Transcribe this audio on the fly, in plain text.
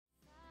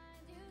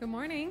Good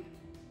morning.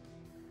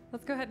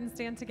 Let's go ahead and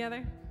stand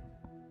together.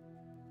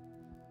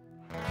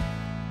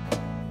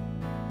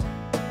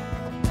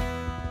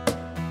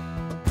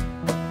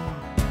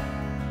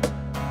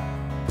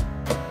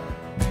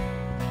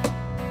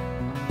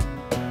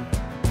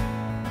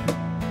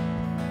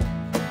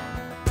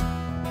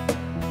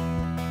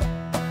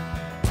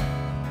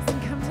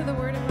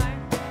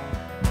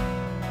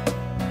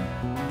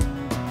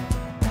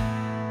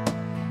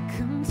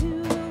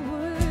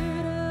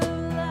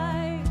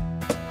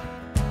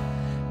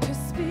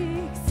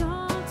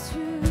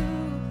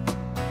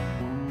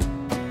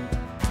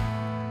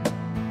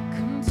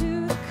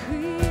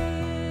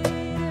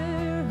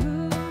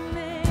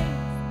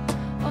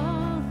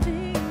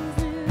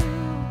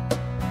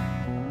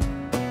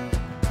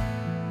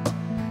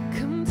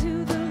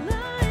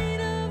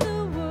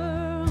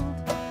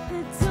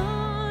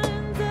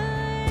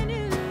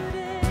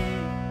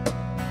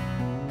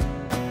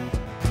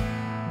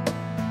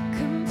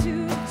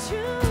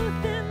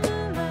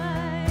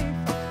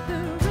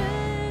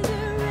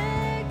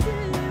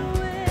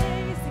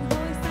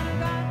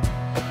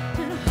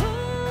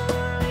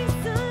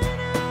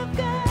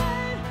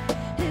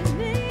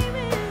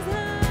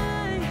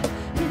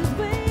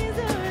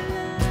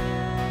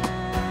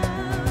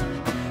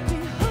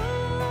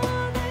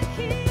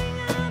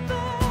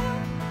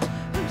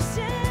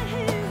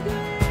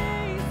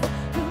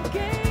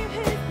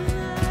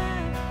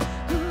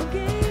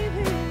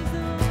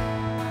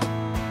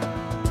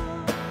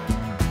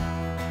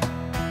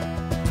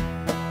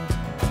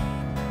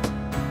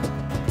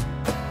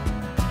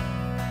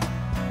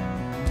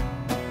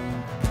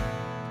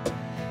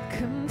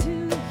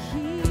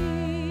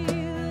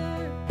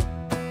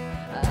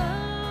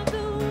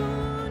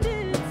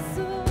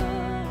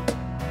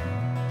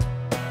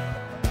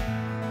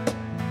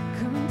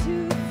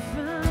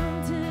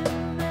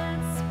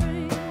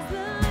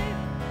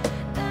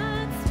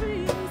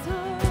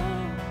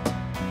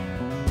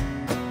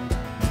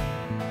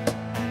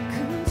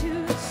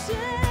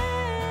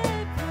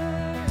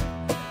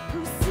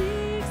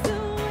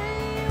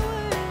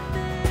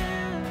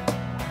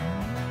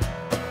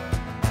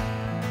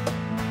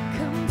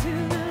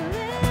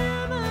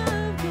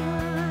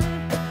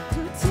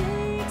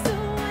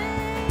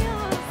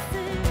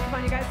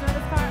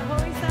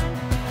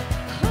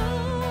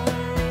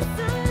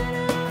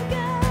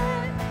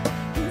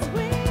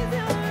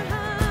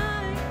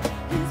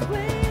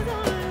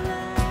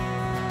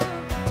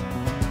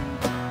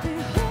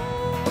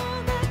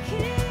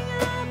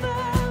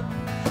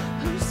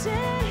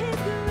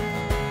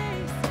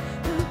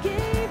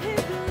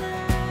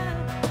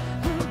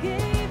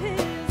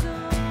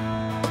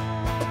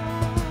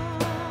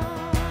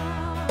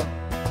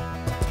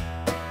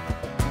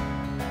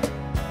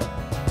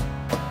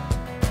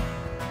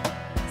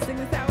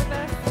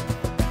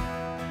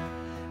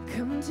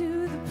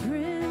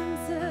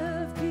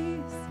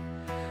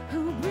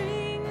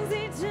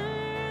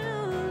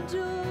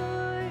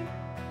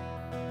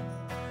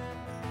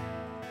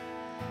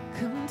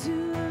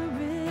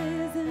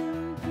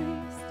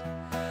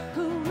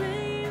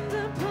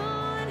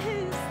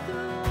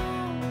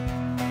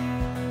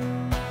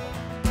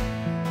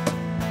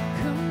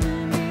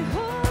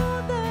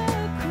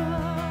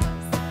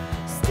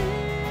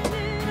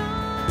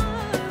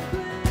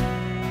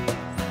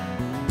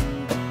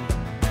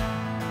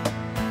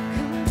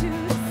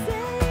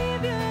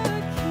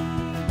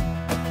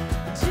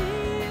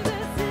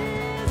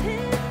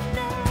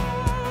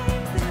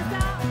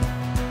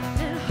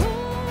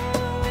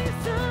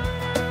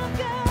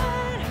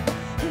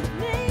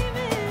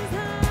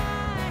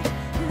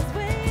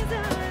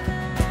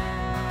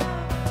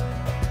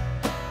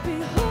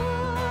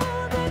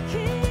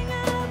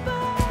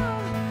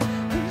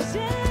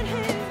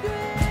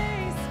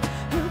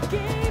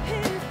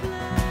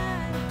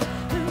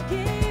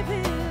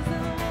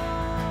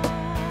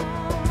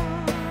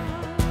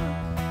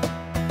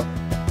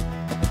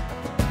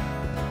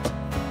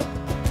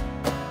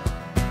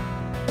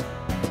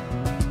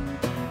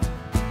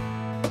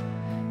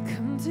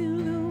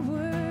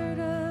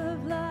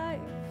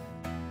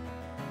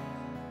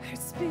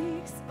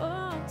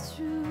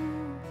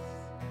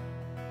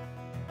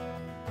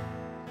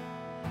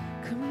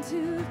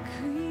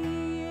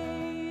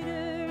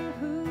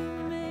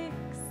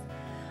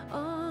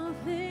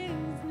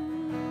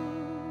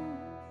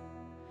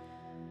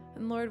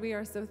 Lord, we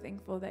are so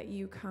thankful that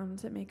you come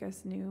to make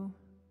us new.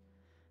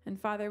 And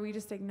Father, we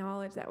just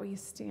acknowledge that we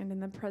stand in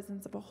the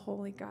presence of a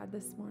holy God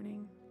this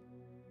morning.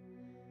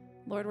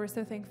 Lord, we're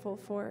so thankful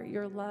for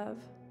your love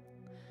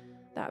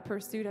that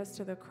pursued us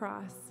to the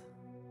cross.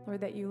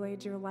 Lord, that you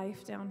laid your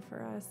life down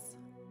for us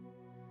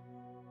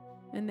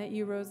and that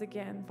you rose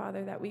again,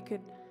 Father, that we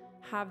could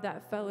have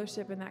that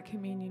fellowship and that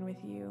communion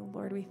with you.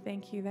 Lord, we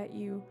thank you that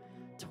you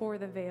tore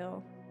the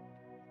veil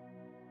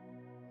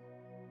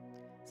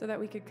so that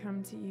we could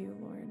come to you,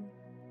 Lord.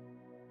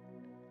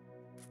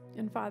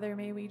 And Father,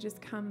 may we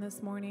just come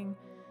this morning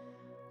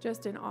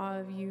just in awe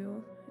of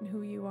you and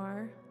who you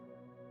are.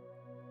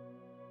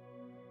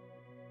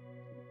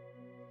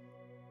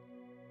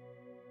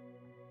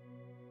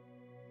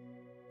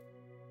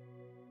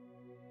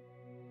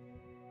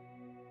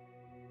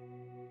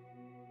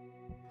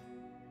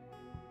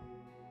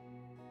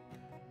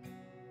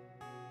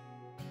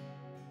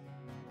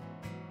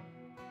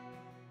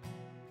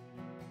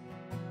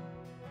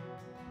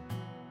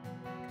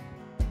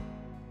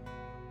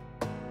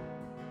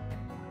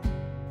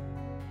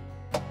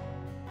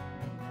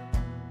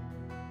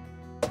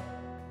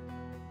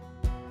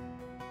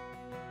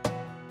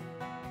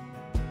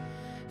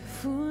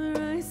 Before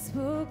I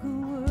spoke a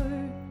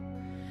word,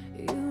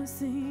 you were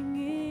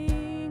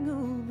singing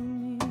over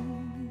me.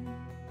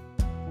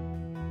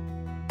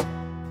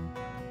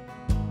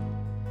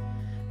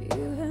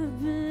 You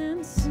have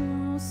been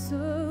so,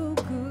 so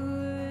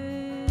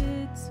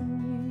good to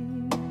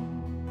me.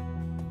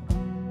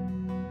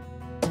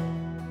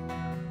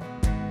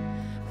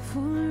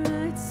 Before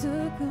I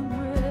took a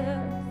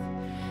breath,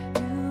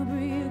 you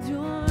breathed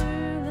your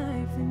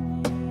life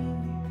in me.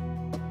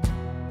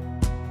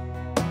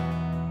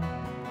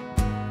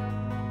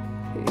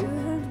 You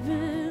have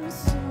been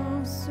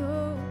so,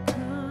 so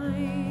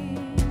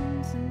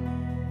kind to me.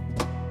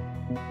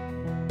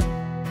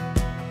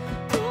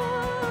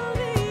 Oh,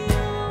 the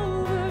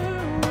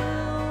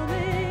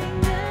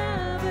overwhelming,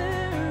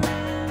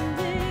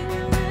 never-ending,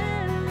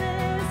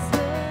 relentless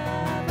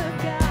love of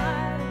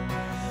God.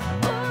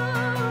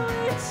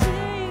 Oh, it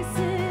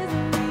chases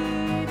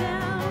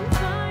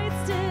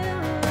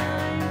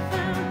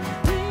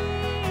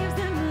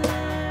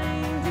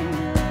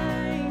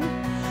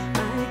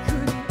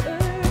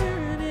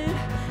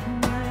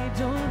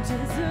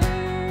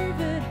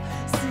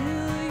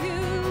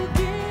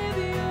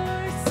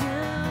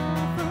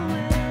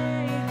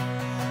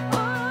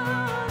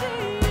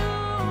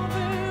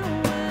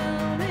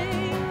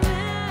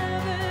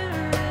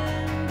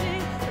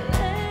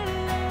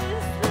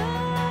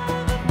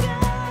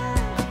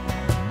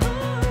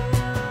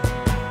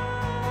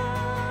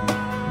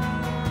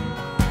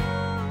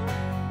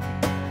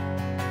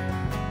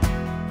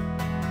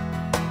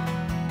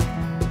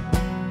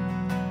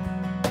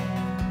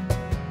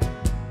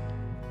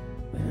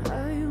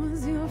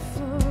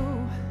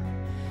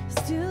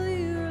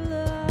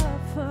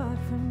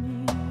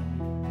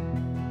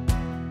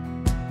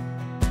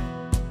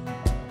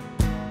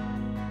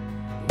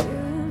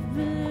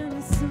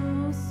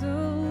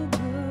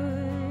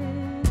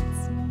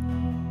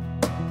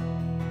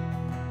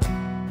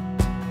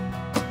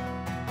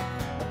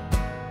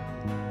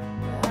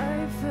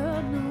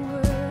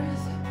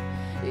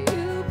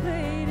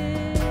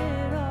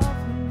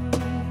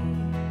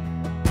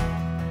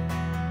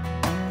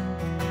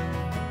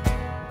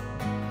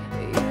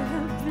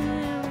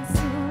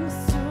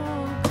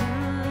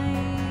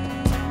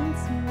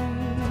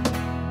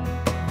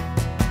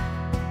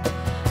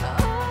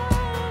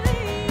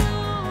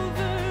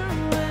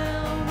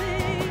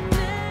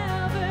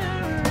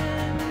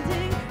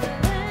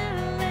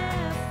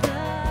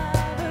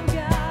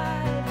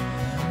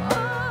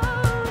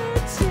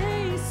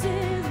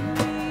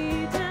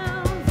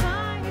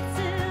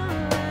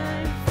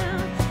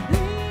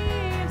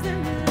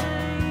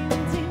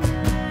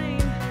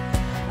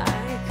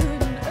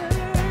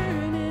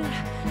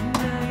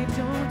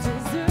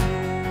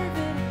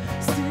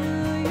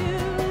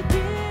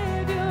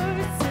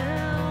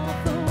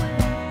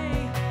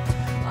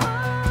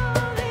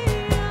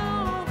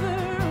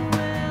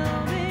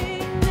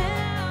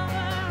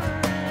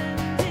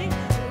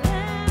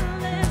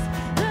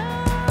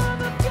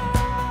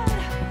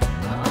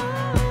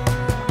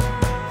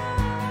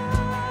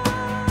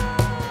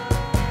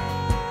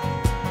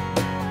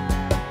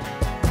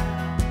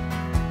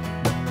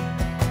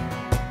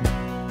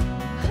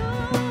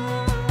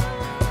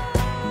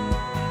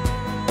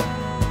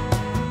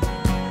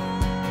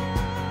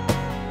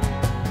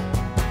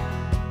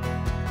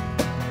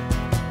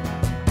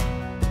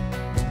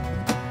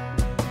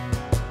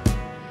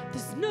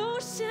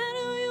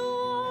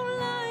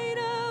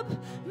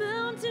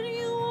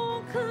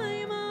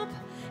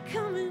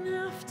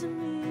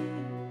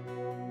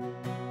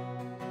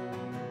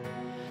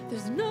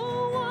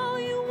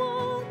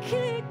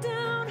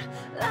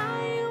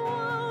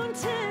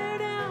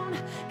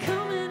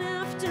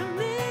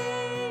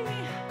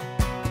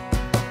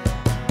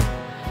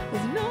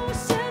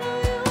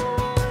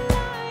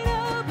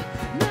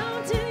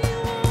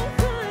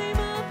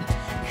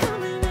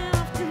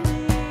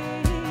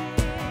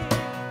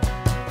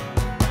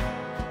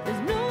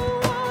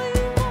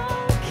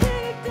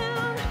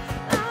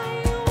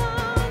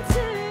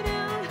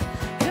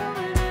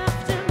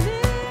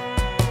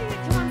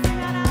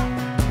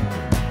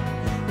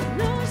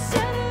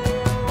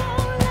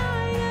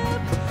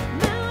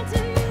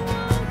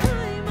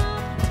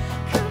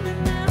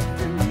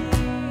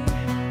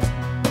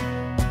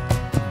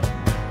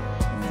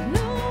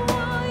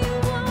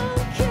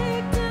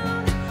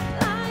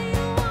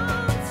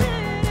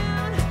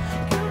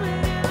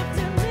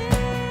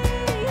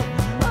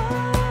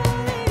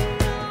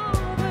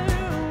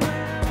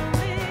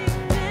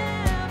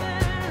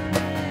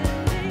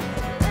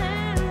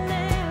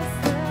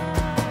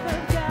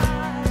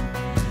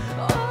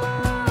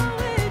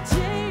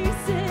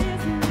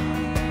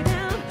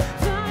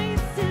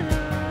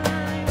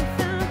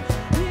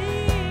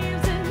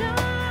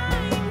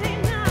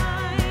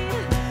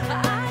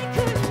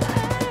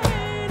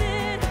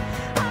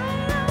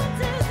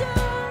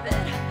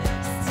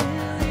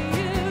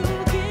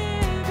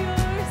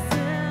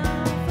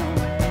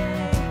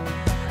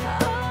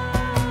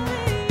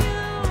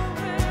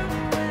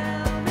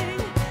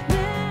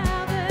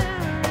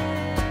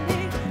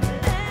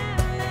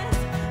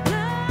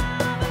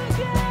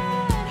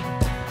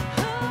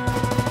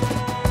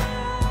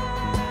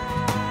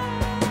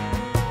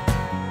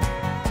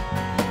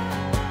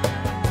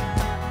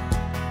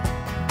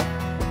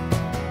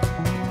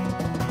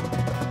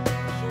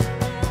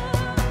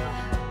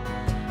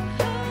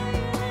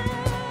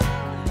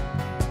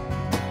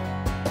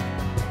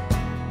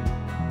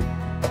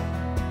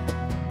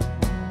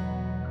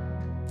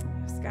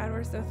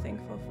so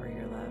thankful for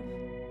your love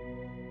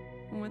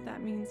and what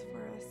that means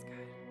for us, God.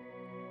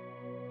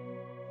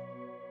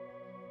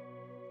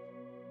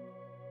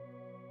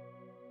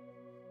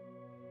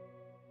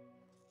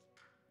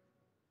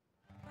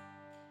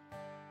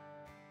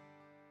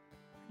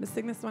 Let's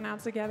sing this one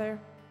out together.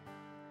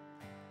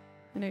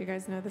 I know you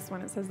guys know this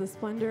one. It says, "The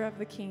Splendor of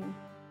the King."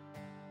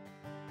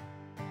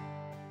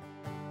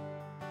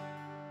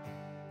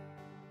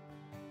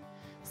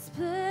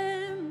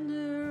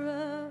 Splendor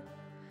of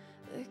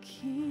the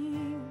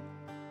King,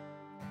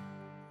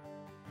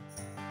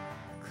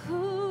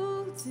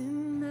 clothed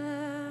in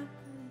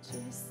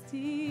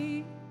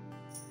majesty,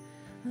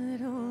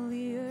 let all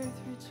the earth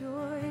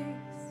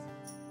rejoice,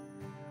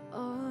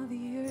 all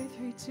the earth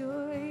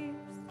rejoice.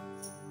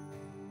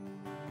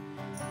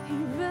 He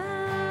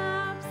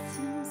wraps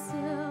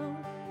himself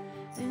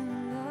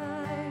in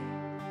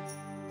light,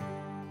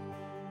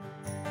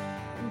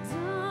 and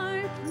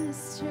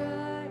darkness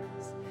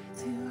tries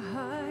to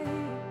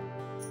hide.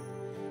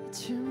 It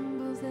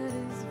trembles at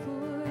his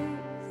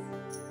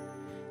voice,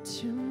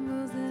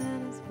 trembles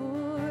at his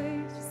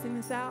voice. Just sing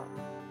this out.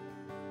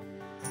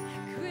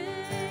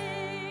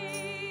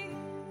 Great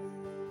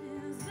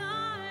is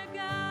our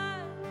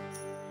God.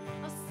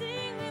 Oh,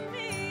 sing with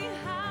me,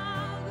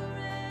 how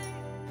great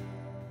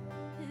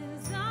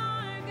is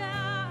our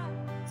God,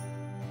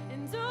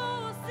 and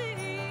oh,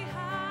 see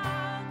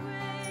how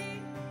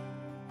great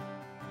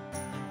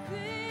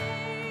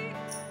is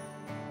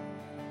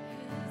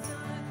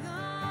our God.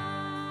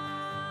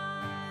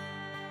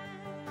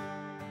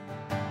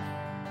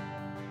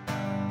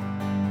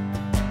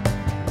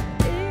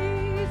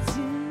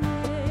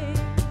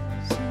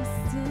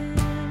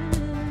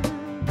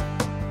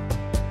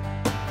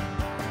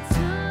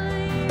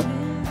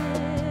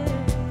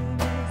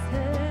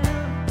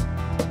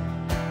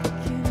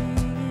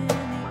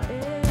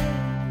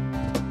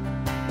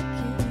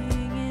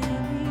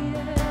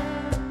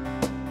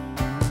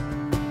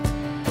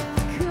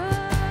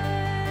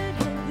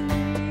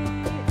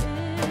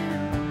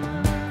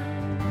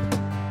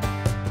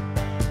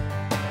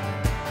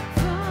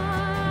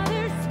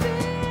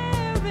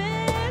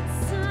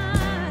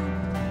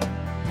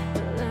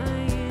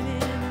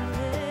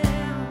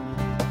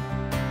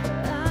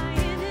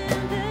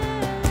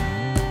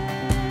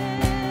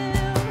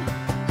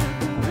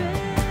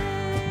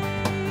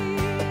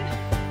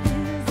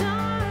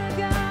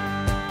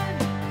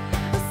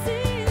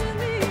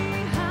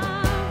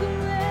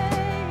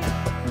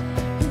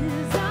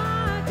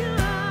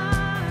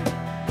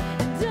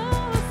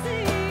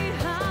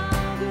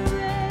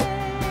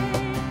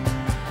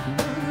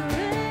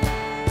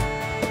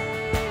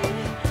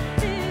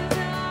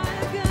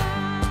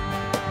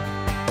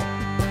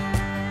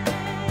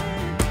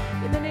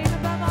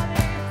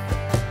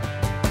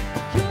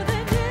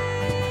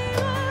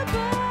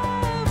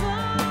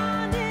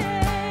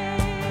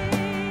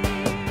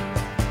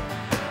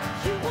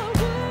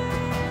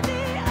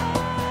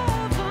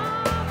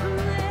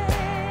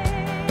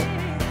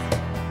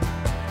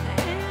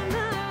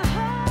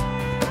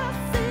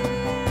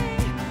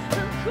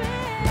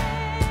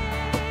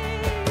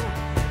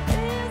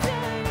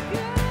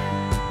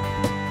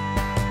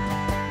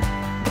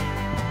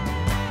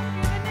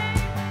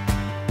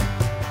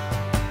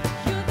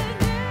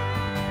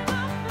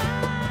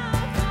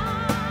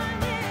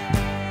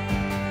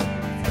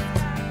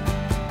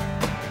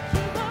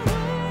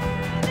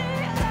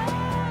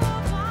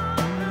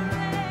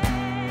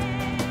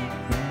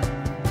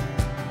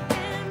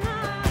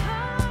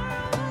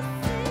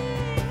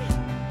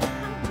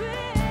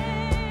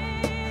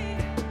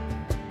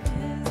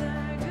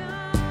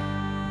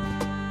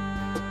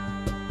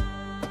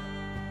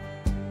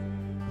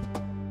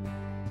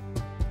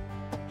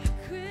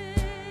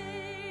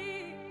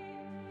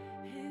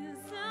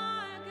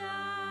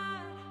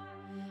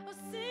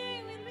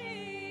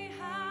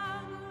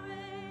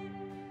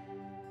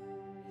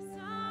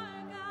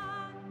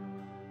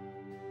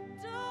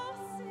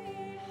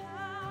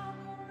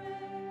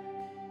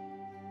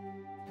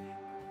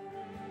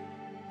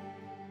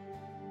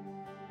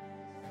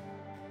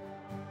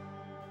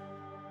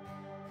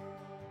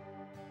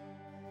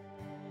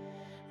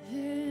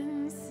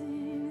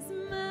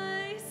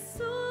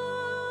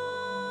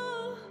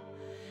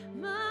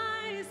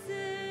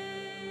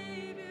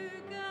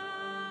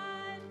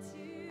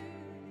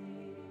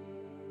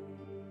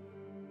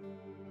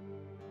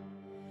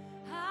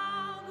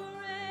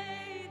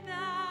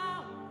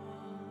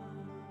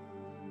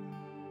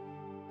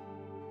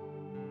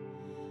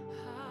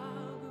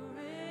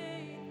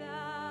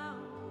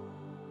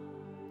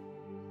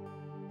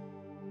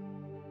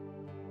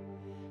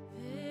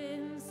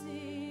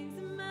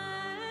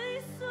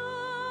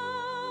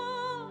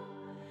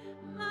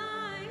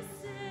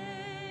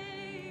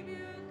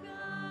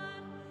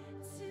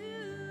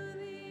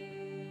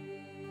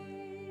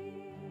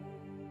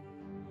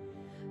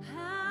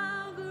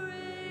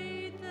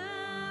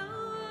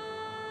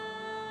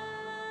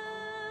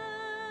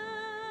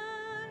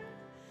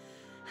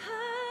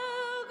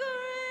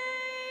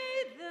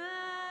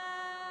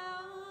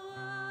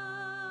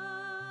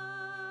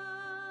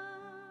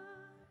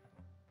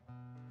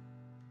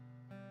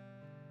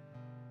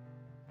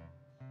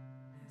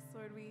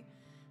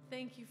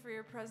 thank you for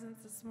your presence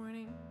this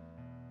morning.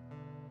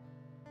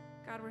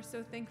 God, we're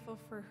so thankful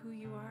for who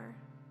you are.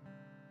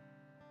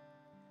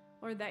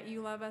 Lord, that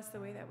you love us the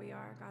way that we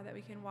are. God, that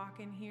we can walk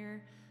in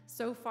here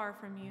so far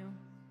from you.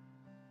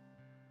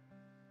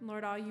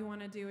 Lord, all you want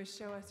to do is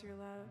show us your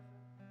love.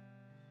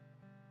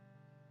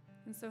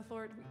 And so,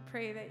 Lord, we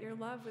pray that your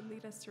love would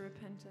lead us to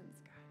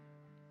repentance, God.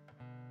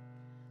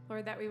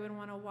 Lord, that we would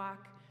want to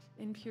walk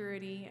in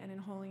purity and in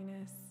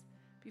holiness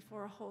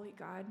before a holy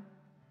God.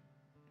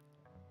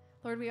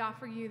 Lord, we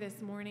offer you this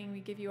morning.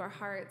 We give you our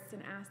hearts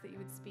and ask that you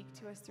would speak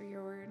to us through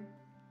your word.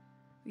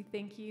 We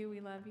thank you. We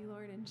love you,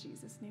 Lord. In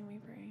Jesus' name we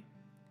pray.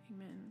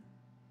 Amen.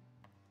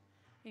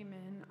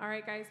 Amen. All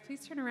right, guys,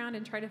 please turn around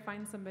and try to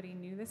find somebody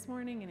new this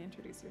morning and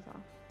introduce yourself.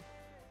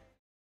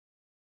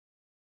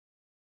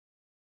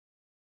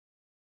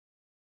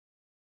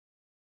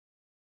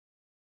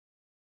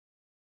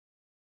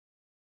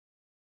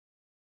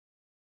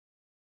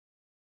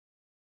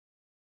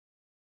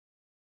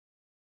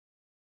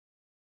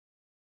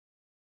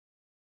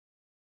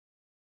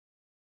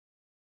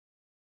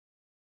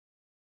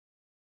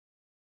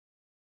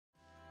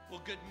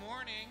 Well, good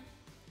morning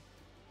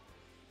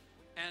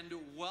and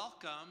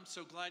welcome.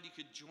 So glad you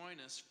could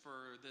join us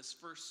for this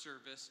first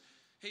service.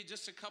 Hey,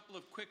 just a couple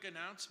of quick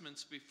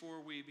announcements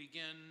before we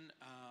begin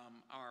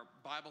our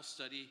Bible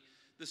study.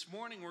 This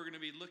morning we're going to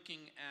be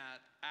looking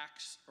at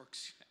Acts.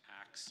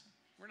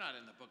 We're not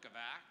in the book of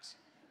Acts.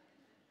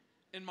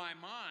 In my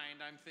mind,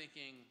 I'm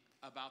thinking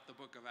about the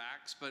book of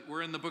Acts, but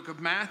we're in the book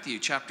of Matthew,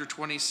 chapter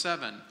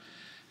 27.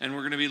 And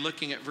we're going to be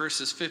looking at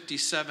verses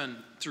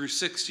 57 through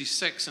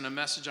 66 in a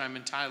message I'm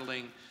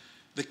entitling,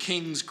 The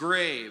King's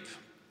Grave.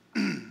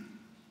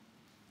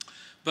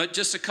 But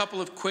just a couple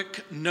of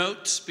quick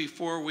notes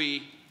before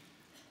we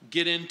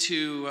get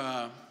into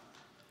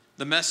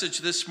the message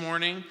this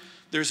morning.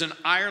 There's an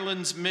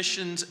Ireland's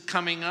missions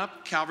coming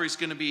up. Calvary's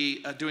going to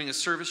be doing a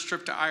service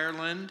trip to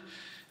Ireland.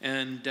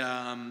 And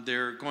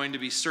they're going to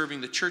be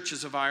serving the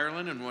churches of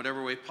Ireland in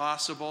whatever way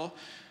possible.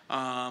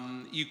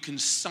 You can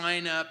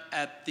sign up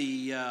at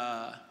the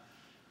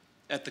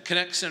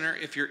Connect Center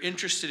if you're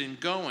interested in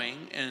going,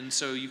 and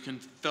so you can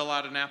fill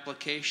out an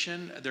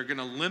application. They're going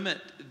to limit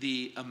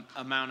the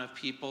amount of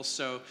people,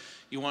 so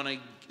you want to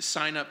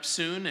sign up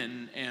soon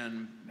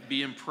and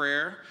be in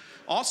prayer.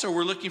 Also,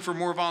 we're looking for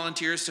more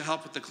volunteers to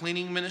help with the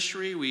cleaning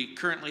ministry. We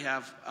currently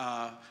have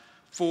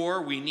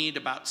 4. We need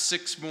about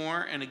 6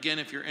 more. And again,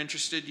 if you're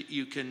interested,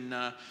 you can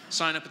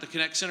sign up at the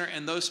Connect Center.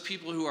 And those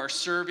people who are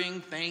serving,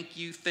 thank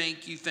you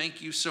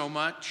so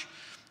much.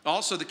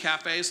 Also, the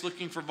cafe is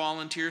looking for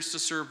volunteers to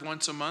serve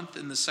once a month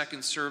in the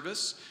second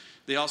service.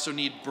 They also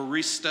need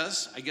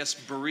baristas. I guess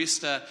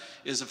barista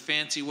is a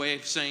fancy way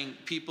of saying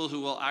people who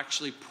will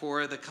actually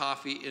pour the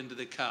coffee into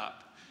the cup.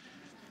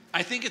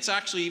 I think it's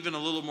actually even a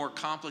little more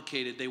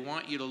complicated. They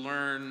want you to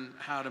learn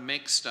how to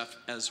make stuff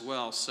as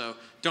well. So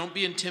don't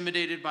be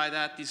intimidated by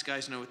that. These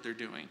guys know what they're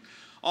doing.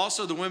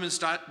 Also, the women's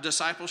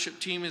discipleship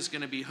team is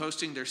going to be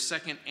hosting their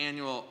second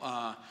annual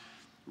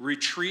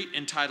retreat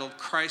entitled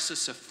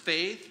Crisis of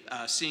Faith,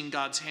 Seeing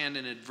God's Hand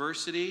in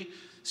Adversity.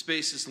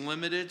 Space is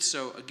limited.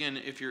 So again,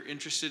 if you're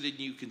interested,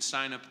 you can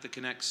sign up at the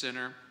Connect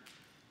Center.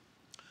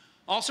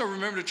 Also,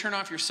 remember to turn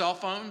off your cell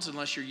phones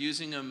unless you're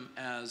using them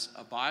as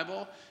a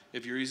Bible.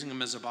 If you're using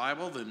them as a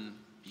Bible, then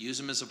use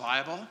them as a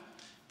Bible.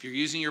 If you're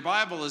using your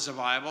Bible as a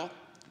Bible,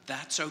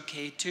 that's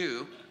okay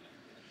too.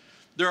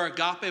 There are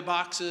agape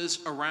boxes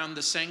around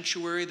the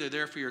sanctuary. They're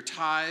there for your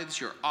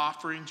tithes, your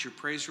offerings, your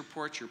praise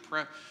reports, your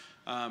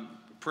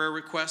prayer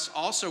requests.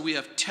 Also, we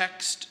have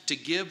text to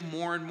give.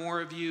 More and more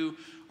of you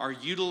are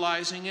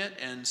utilizing it.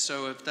 And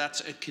so if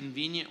that's a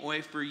convenient way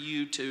for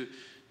you to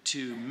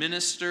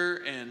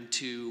minister and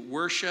to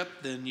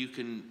worship, then you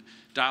can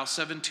dial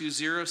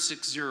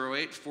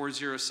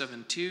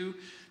 720-608-4072.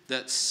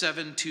 That's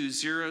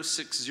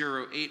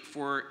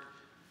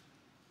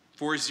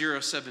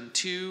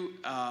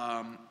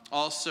 720-608-4072.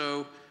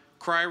 Also,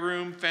 cry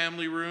room,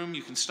 family room.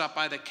 You can stop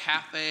by the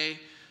cafe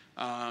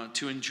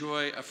to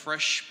enjoy a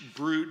fresh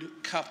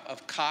brewed cup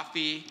of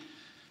coffee.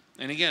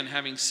 And again,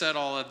 having said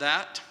all of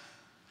that,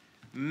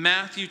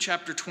 Matthew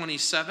chapter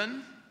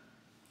 27,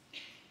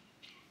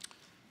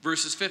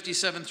 verses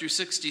 57 through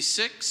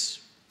 66.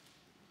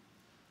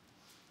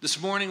 This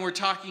morning we're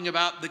talking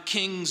about the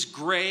King's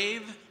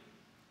grave.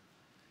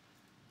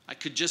 I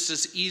could just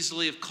as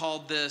easily have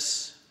called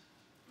this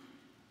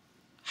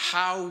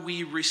How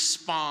We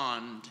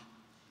Respond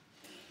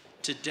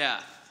to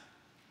Death.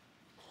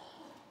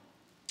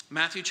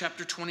 Matthew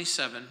chapter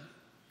 27,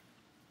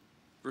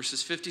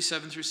 verses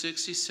 57 through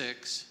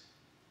 66.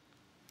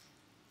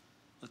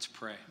 Let's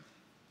pray.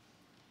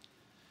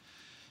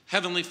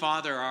 Heavenly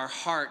Father, our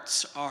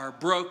hearts are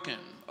broken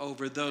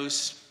over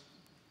those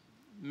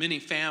many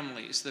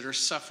families that are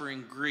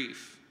suffering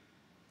grief.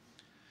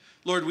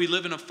 Lord, we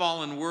live in a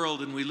fallen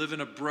world and we live in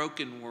a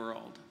broken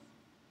world.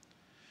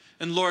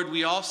 And Lord,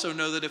 we also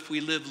know that if we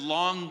live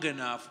long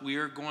enough, we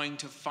are going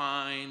to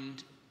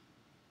find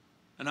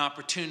an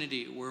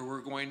opportunity where we're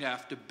going to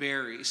have to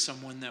bury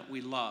someone that we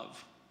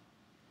love.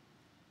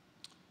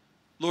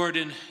 Lord,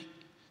 in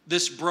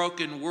this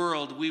broken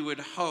world, we would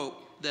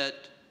hope that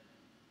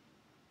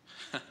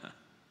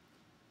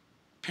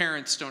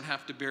parents don't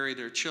have to bury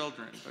their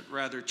children, but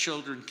rather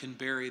children can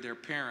bury their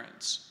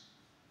parents.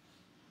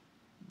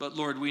 But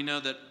Lord, we know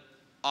that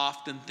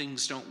often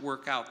things don't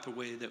work out the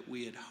way that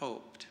we had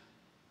hoped.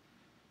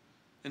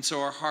 And so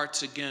our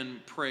hearts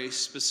again pray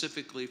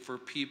specifically for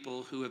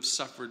people who have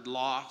suffered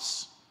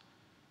loss,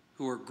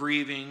 who are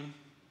grieving.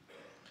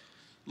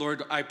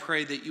 Lord, I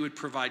pray that you would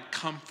provide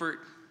comfort,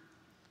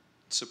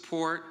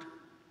 support.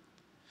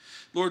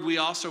 Lord, we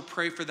also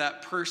pray for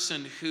that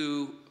person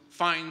who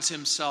finds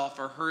himself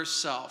or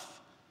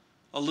herself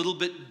a little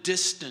bit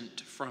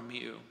distant from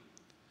you.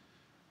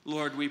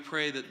 Lord, we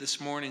pray that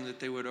this morning that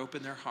they would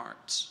open their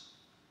hearts.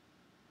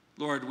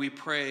 Lord, we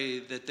pray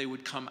that they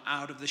would come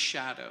out of the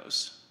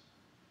shadows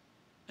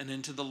and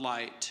into the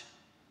light.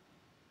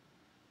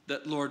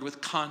 That, Lord,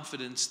 with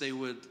confidence they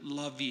would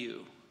love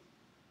you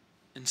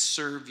and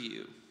serve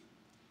you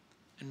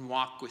and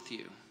walk with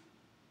you.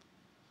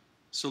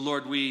 So,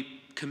 Lord, we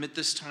commit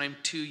this time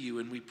to you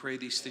and we pray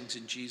these things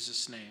in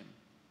Jesus' name.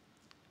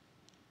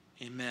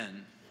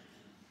 Amen.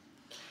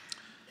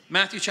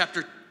 Matthew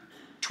chapter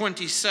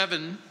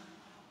 27,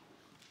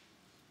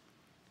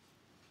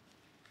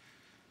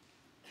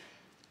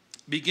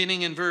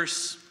 beginning in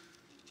verse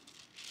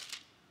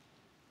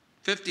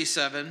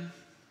 57.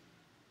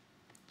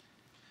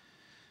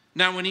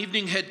 Now when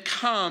evening had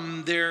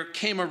come, there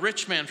came a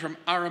rich man from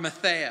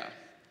Arimathea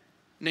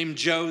named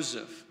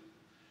Joseph,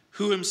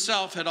 who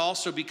himself had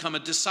also become a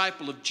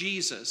disciple of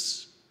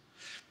Jesus.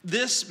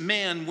 This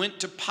man went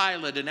to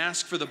Pilate and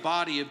asked for the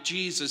body of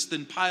Jesus.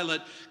 Then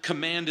Pilate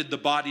commanded the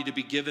body to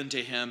be given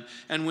to him.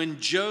 And when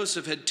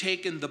Joseph had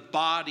taken the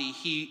body,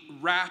 he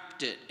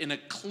wrapped it in a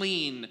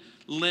clean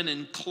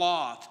linen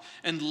cloth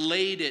and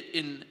laid it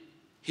in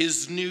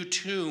his new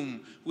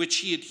tomb, which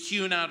he had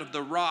hewn out of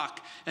the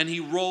rock. And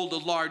he rolled a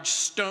large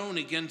stone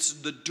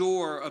against the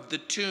door of the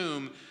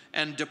tomb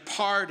and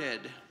departed.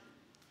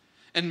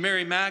 And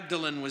Mary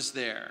Magdalene was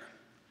there,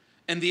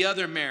 and the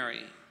other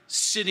Mary,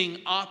 sitting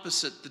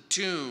opposite the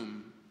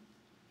tomb.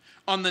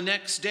 On the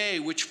next day,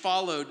 which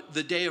followed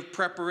the day of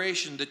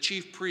preparation, the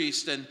chief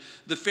priest and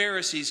the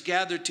Pharisees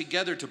gathered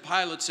together to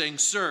Pilate, saying,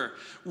 Sir,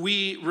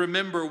 we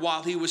remember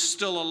while he was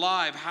still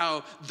alive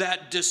how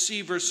that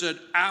deceiver said,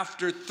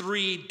 after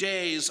 3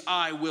 days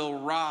I will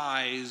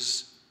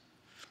rise.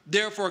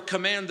 Therefore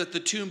command that the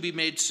tomb be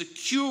made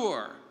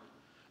secure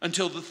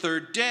until the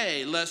 3rd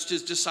day, lest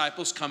his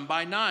disciples come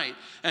by night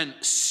and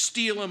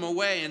steal him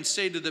away and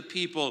say to the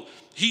people,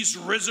 he's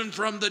risen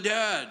from the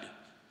dead.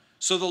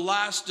 So the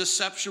last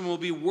deception will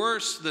be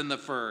worse than the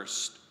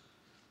first.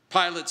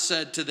 Pilate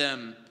said to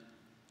them,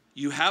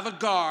 you have a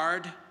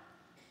guard,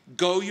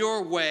 go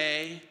your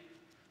way,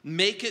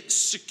 make it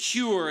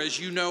secure as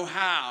you know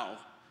how.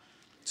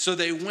 So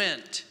they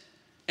went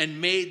and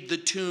made the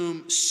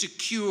tomb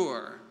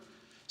secure,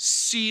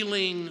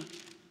 sealing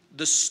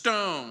the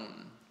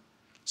stone,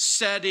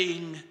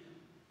 setting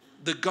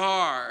the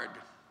guard.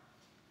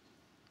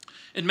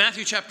 In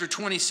Matthew chapter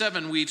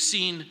 27, we've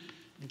seen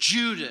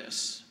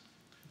Judas,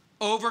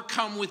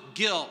 overcome with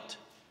guilt,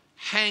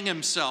 hang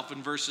himself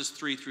in verses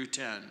 3 through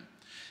 10.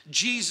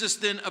 Jesus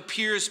then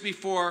appears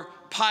before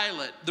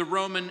Pilate, the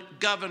Roman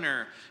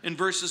governor, in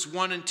verses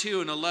 1 and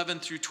 2 and 11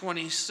 through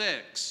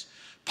 26.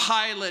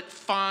 Pilate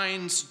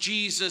finds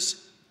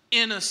Jesus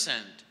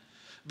innocent,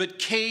 but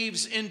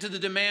caves into the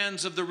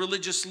demands of the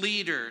religious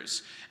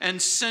leaders and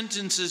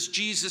sentences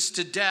Jesus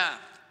to death.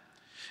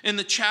 In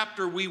the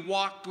chapter, we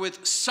walked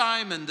with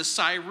Simon the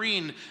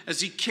Cyrene as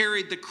he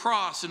carried the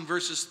cross in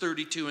verses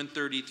 32 and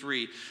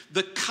 33.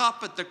 The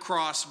cup at the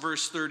cross,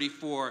 verse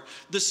 34.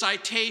 The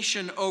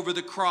citation over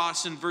the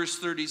cross in verse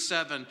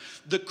 37.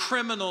 The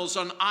criminals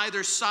on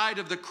either side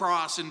of the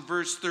cross in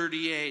verse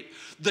 38.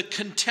 The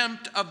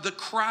contempt of the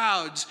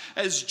crowds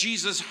as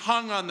Jesus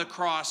hung on the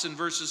cross in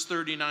verses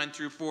 39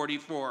 through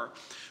 44.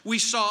 We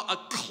saw a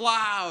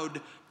cloud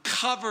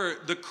cover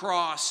the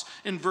cross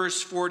in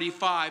verse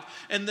 45,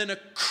 and then a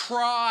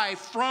cry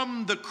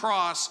from the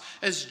cross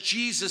as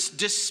Jesus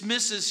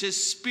dismisses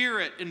his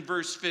spirit in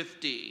verse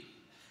 50.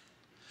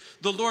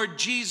 The Lord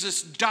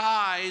Jesus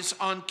dies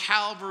on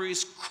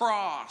Calvary's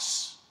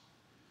cross,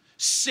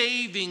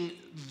 saving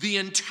the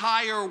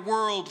entire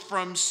world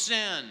from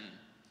sin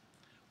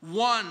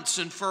once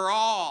and for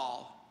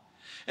all.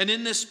 And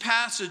in this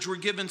passage, we're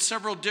given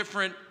several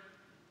different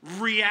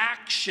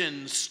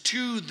reactions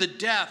to the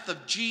death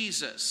of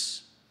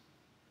Jesus.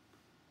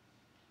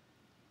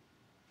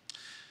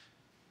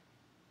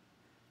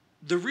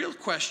 The real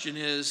question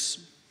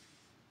is,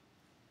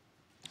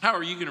 how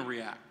are you going to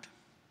react?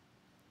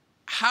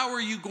 How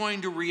are you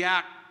going to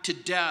react to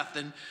death?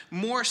 And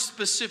more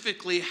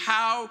specifically,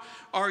 how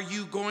are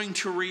you going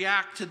to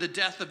react to the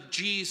death of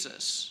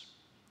Jesus?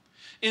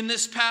 In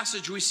this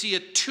passage, we see a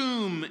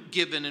tomb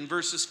given in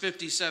verses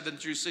 57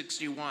 through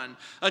 61,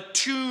 a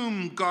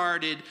tomb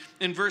guarded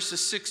in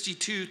verses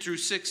 62 through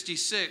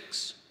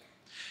 66.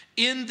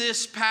 In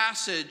this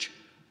passage,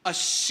 a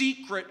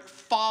secret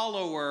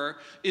follower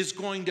is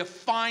going to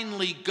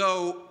finally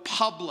go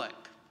public.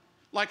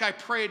 Like I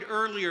prayed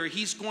earlier,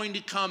 he's going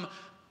to come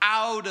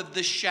out of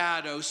the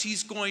shadows.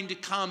 He's going to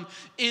come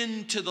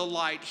into the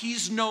light.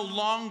 He's no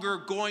longer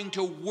going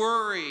to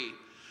worry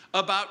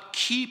about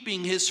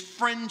keeping his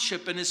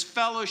friendship and his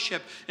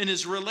fellowship and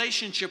his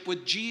relationship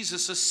with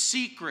Jesus a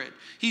secret.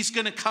 He's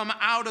going to come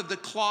out of the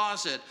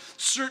closet.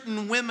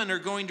 Certain women are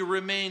going to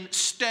remain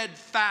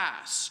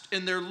steadfast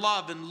in their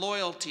love and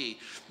loyalty.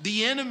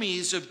 The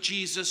enemies of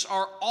Jesus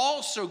are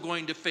also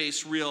going to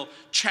face real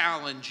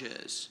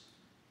challenges.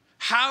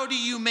 How do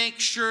you make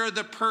sure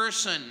the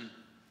person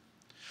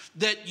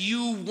that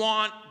you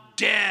want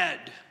dead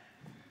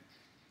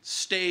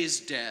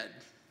stays dead?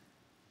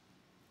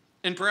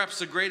 And perhaps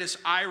the greatest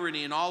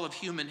irony in all of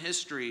human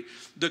history,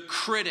 the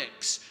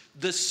critics,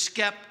 the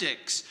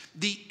skeptics,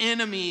 the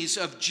enemies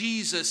of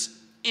Jesus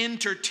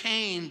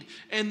entertained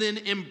and then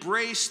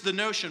embraced the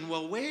notion,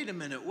 well, wait a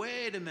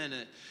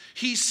minute.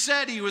 He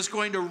said he was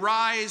going to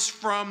rise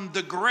from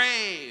the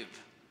grave.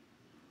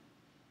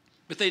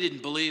 But they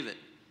didn't believe it,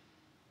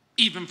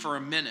 even for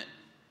a minute.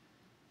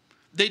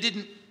 They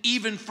didn't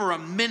even for a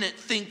minute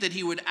think that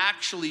he would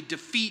actually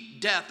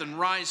defeat death and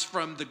rise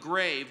from the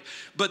grave.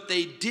 But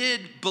they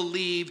did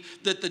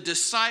believe that the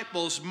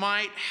disciples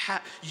might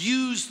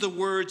use the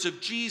words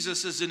of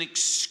Jesus as an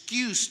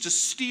excuse to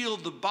steal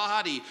the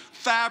body,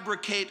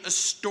 fabricate a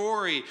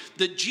story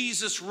that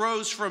Jesus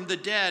rose from the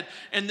dead,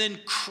 and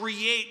then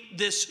create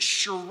this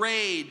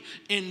charade,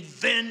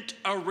 invent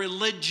a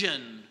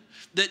religion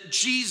that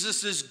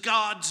Jesus is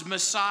God's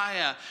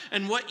Messiah.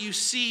 And what you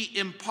see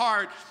in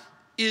part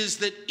is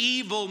that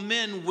evil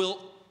men will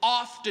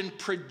often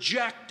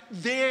project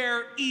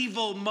their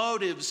evil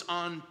motives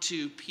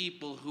onto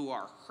people who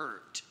are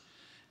hurt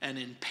and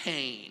in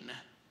pain.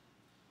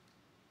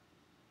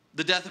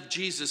 The death of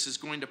Jesus is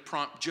going to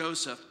prompt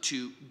Joseph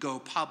to go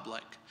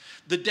public.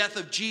 The death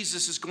of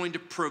Jesus is going to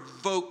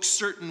provoke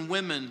certain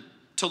women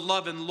to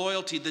love and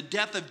loyalty. The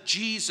death of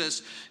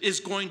Jesus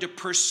is going to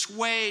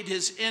persuade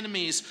his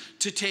enemies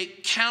to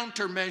take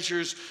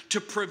countermeasures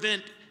to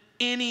prevent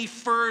any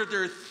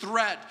further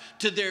threat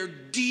to their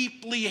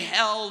deeply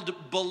held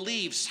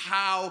beliefs,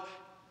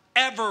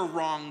 however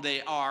wrong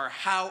they are,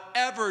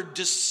 however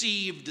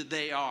deceived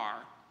they are.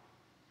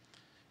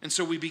 And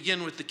so we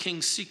begin with the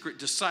king's secret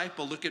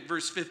disciple. Look at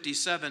verse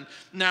 57.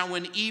 Now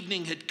when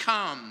evening had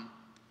come,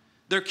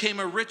 there came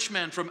a rich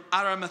man from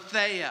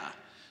Arimathea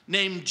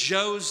named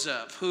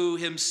Joseph, who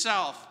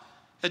himself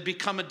had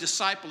become a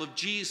disciple of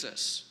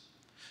Jesus.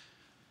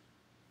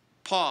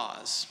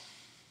 Pause.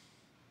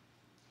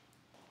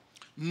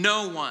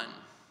 No one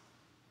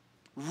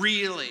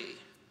really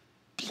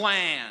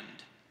planned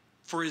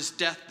for his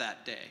death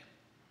that day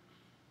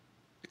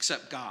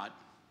except God.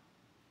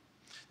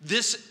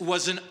 This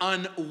was an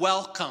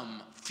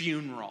unwelcome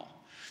funeral.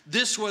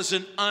 This was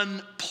an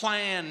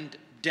unplanned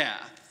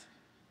death.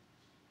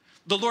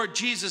 The Lord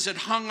Jesus had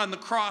hung on the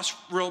cross,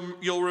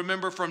 you'll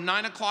remember, from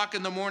 9 o'clock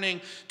in the morning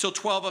till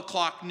 12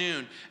 o'clock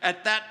noon.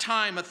 At that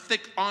time, a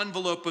thick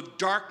envelope of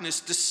darkness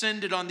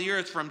descended on the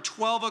earth from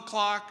 12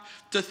 o'clock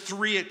to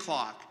 3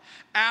 o'clock.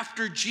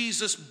 After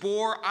Jesus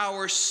bore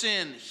our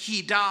sin,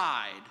 he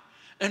died.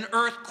 An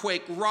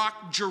earthquake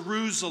rocked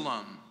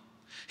Jerusalem.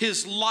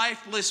 His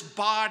lifeless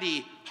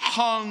body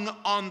hung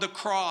on the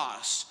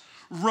cross.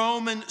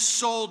 Roman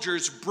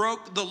soldiers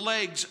broke the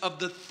legs of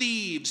the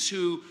thieves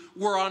who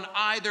were on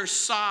either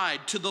side,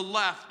 to the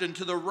left and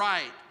to the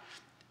right.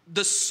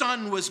 The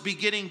sun was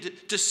beginning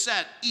to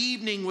set.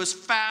 Evening was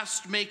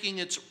fast making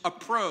its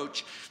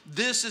approach.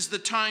 This is the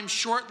time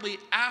shortly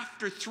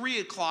after 3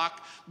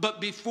 o'clock,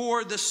 but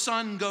before the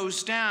sun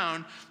goes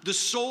down, the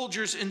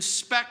soldiers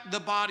inspect the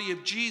body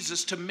of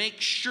Jesus to make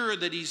sure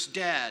that he's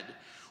dead.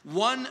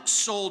 One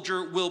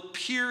soldier will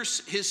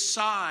pierce his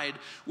side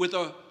with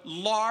a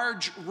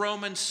large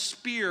Roman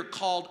spear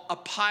called a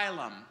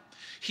pilum.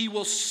 He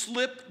will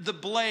slip the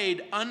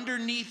blade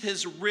underneath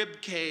his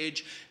rib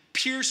cage,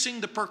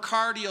 piercing the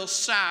pericardial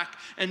sac,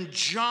 and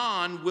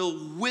John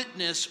will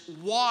witness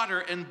water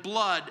and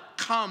blood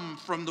come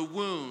from the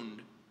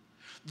wound.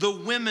 The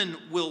women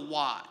will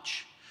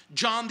watch.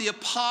 John the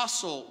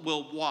Apostle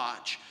will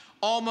watch.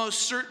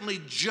 Almost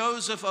certainly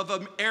Joseph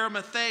of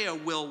Arimathea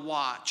will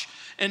watch.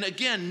 And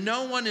again,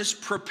 no one is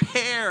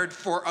prepared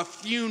for a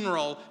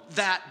funeral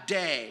that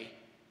day.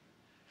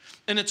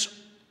 And it's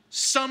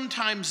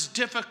sometimes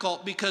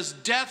difficult because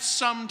death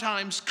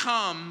sometimes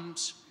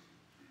comes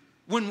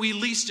when we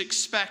least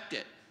expect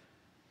it,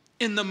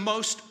 in the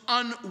most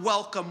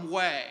unwelcome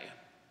way.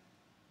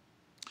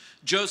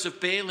 Joseph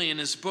Bailey, in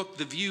his book,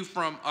 The View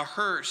from a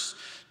Hearse,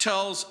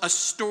 tells a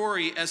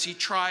story as he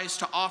tries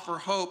to offer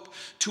hope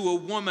to a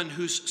woman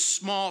whose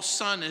small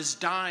son is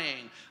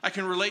dying. I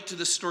can relate to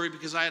this story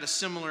because I had a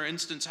similar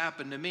instance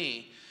happen to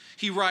me.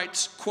 He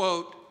writes,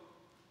 quote,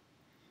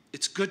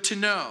 "It's good to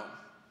know,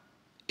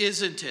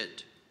 isn't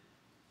it?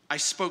 I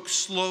spoke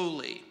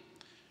slowly,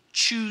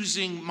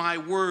 choosing my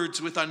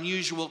words with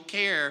unusual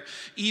care.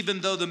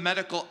 Even though the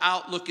medical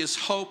outlook is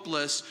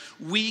hopeless,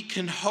 we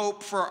can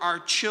hope for our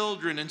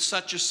children in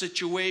such a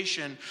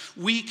situation.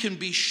 We can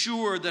be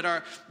sure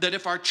that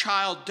if our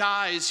child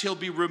dies, he'll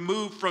be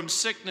removed from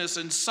sickness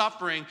and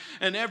suffering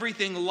and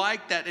everything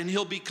like that, and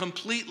he'll be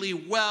completely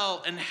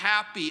well and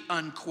happy,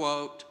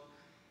 unquote.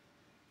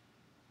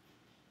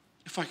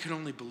 If I could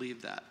only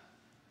believe that,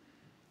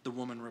 the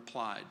woman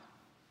replied,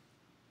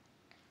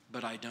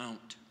 but I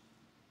don't.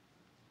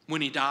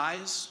 When he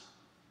dies,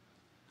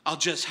 I'll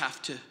just have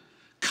to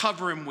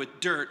cover him with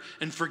dirt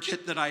and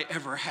forget that I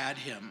ever had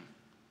him.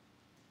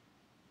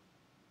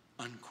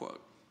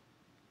 Unquote.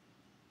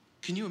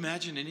 Can you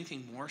imagine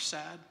anything more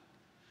sad?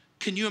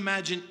 Can you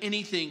imagine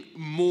anything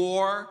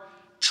more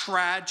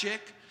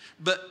tragic?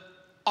 But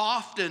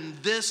often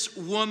this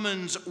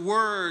woman's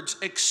words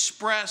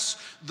express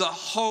the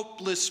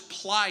hopeless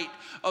plight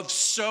of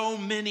so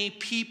many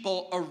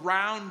people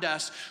around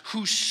us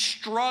who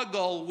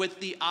struggle with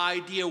the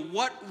idea,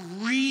 what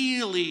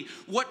really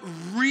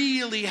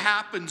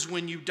happens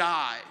when you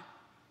die?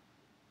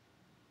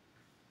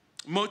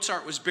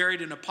 Mozart was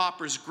buried in a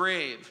pauper's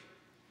grave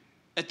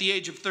at the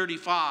age of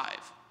 35.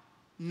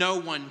 No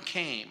one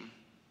came.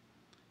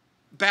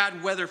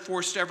 Bad weather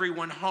forced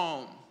everyone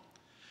home.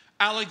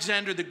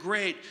 Alexander the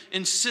Great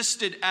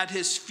insisted at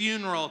his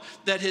funeral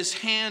that his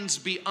hands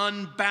be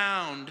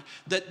unbound,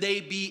 that they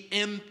be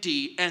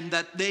empty, and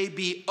that they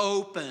be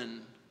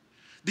open.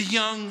 The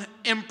young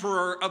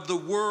emperor of the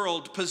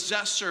world,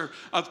 possessor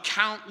of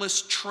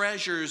countless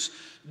treasures,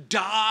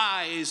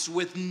 dies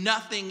with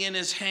nothing in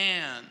his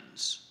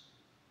hands.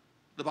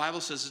 The Bible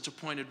says it's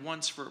appointed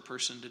once for a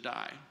person to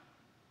die.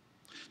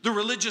 The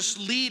religious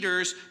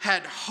leaders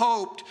had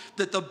hoped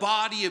that the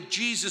body of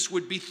Jesus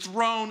would be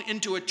thrown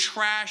into a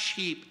trash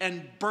heap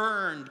and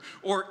burned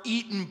or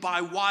eaten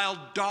by wild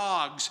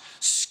dogs.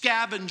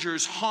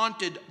 Scavengers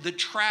haunted the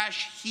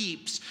trash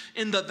heaps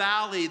in the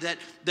valley that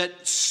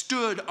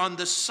stood on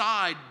the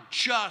side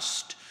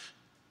just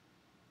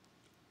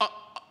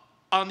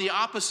on the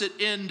opposite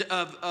end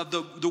of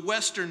the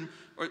western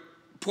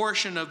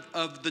portion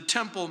of the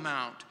Temple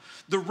Mount.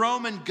 The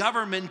Roman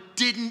government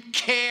didn't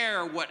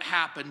care what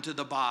happened to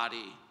the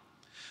body.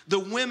 The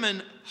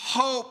women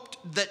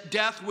hoped that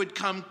death would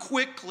come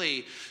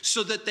quickly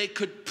so that they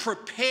could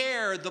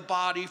prepare the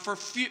body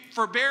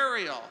for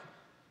burial.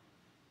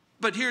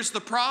 But here's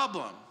the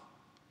problem.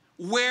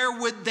 Where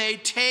would they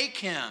take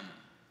him?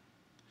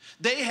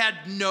 They had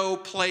no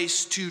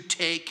place to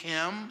take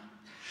him.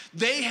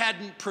 They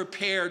hadn't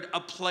prepared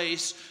a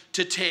place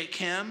to take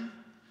him,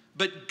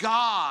 but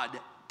God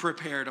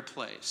prepared a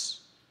place.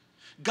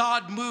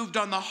 God moved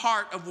on the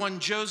heart of one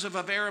Joseph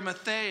of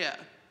Arimathea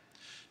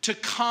to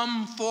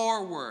come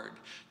forward,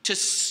 to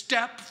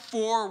step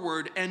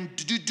forward and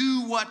to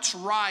do what's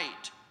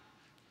right.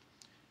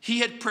 He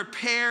had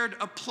prepared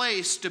a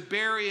place to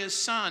bury his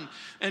son.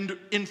 And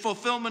in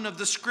fulfillment of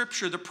the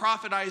scripture, the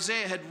prophet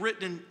Isaiah had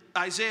written in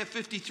Isaiah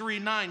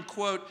 53:9,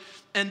 quote,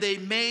 "And they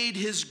made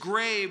his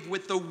grave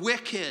with the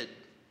wicked,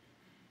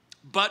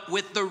 but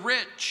with the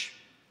rich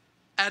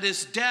at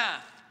his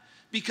death,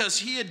 because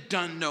he had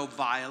done no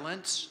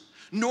violence,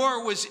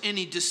 nor was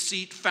any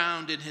deceit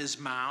found in his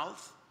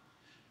mouth."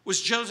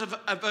 Was Joseph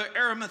of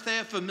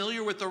Arimathea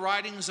familiar with the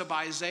writings of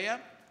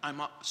Isaiah?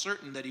 I'm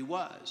certain that he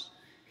was.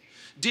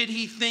 Did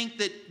he think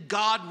that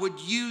God would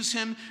use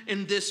him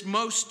in this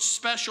most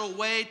special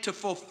way to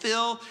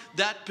fulfill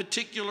that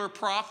particular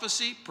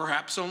prophecy?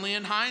 Perhaps only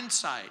in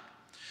hindsight.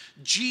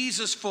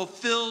 Jesus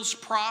fulfills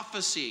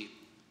prophecy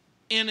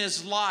in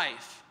his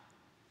life,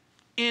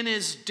 in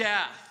his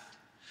death,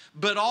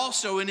 but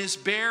also in his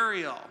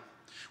burial.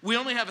 We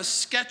only have a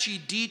sketchy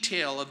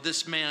detail of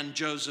this man,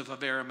 Joseph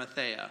of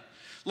Arimathea.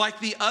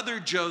 Like the other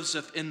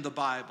Joseph in the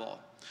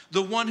Bible,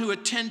 the one who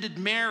attended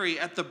Mary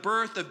at the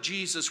birth of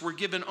Jesus, we're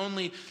given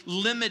only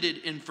limited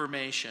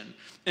information.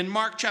 In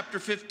Mark chapter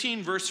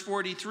 15, verse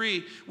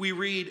 43, we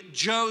read,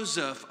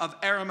 Joseph of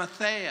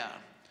Arimathea,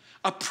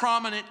 a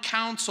prominent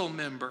council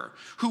member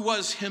who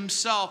was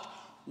himself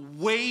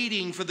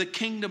waiting for the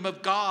kingdom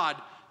of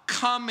God,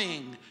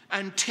 coming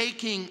and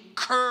taking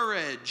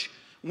courage,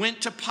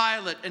 went to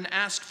Pilate and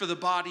asked for the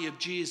body of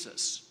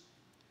Jesus.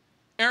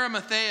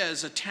 Arimathea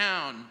is a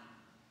town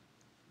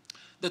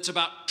that's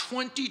about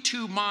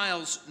 22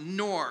 miles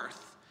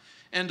north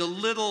and a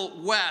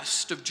little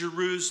west of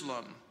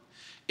Jerusalem.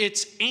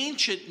 Its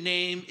ancient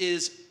name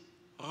is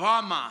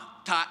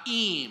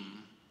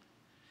Ramathaim.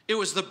 It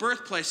was the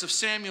birthplace of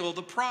Samuel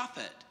the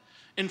prophet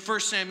in 1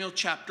 Samuel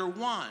chapter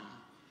 1,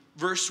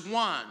 verse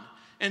 1.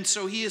 And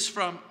so he is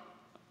from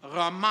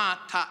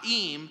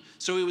Ramathaim,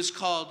 so he was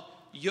called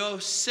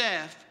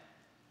Yosef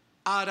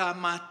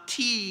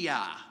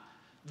Arimathea,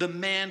 the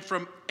man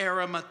from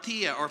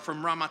Arimathea or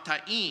from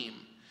Ramathaim.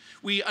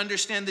 We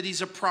understand that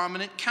he's a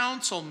prominent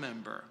council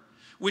member,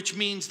 which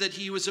means that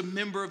he was a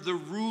member of the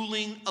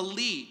ruling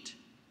elite.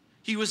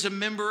 He was a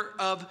member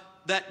of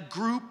that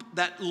group,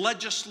 that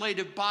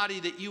legislative body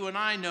that you and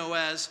I know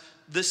as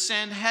the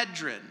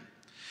Sanhedrin.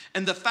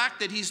 And the fact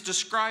that he's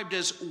described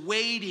as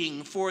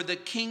waiting for the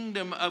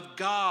kingdom of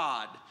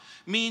God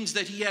means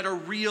that he had a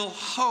real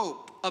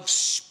hope of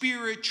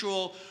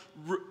spiritual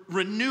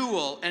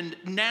renewal and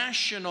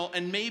national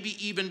and maybe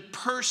even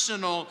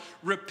personal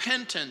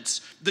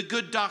repentance. The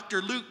good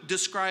Dr. Luke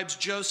describes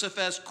Joseph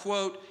as,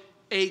 quote,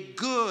 a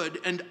good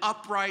and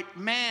upright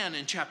man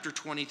in chapter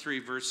 23,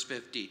 verse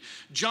 50.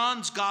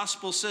 John's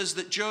gospel says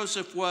that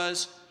Joseph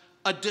was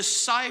a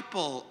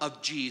disciple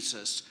of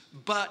Jesus,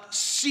 but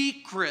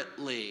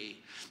secretly,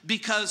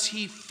 because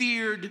he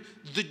feared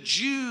the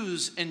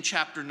Jews in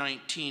chapter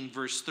 19,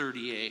 verse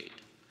 38.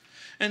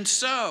 And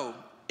so,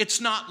 it's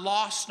not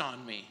lost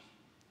on me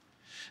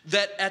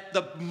that at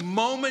the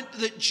moment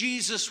that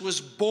Jesus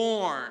was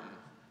born,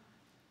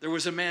 there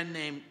was a man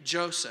named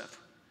Joseph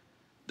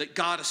that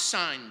God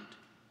assigned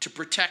to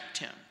protect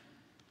him.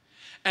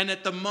 And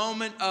at the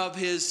moment of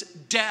his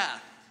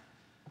death,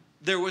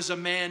 there was a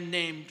man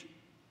named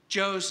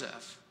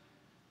Joseph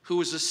who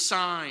was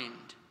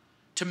assigned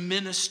to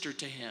minister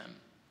to him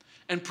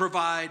and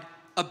provide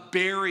a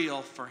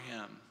burial for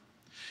him.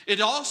 It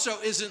also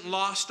isn't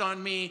lost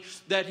on me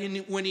that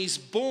when he's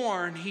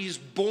born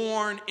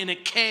in a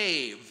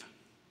cave.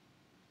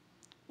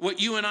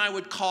 What you and I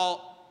would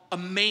call a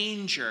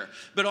manger,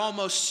 but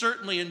almost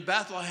certainly in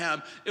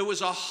Bethlehem, it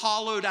was a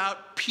hollowed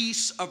out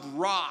piece of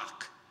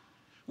rock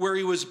where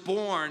he was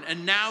born,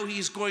 and now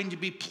he's going to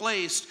be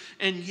placed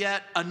in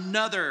yet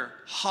another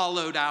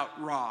hollowed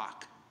out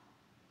rock.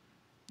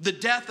 The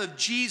death of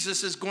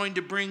Jesus is going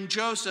to bring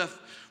Joseph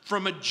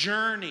from a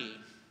journey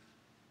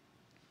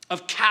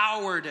of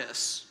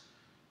cowardice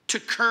to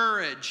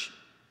courage,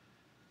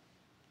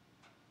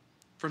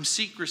 from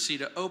secrecy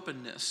to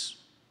openness.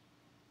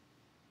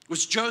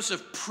 Was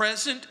Joseph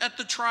present at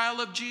the trial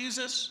of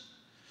Jesus?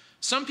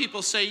 Some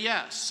people say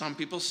yes, some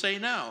people say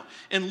no.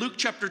 In Luke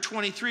chapter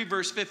 23,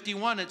 verse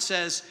 51, it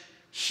says,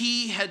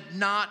 he had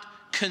not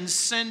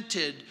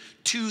consented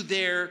to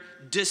their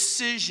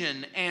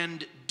decision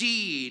and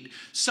deed.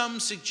 Some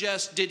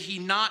suggest, did he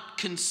not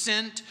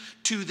consent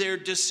to their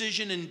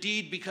decision and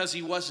deed because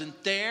he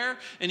wasn't there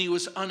and he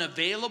was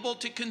unavailable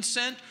to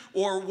consent?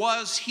 Or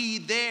was he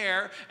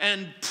there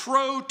and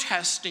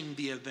protesting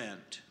the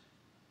event?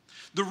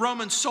 The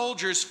Roman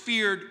soldiers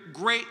feared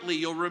greatly.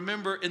 You'll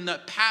remember in the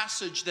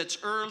passage that's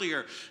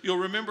earlier, you'll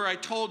remember I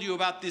told you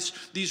about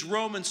these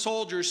Roman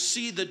soldiers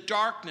see the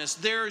darkness.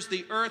 There's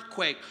the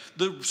earthquake.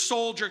 The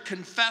soldier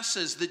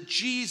confesses that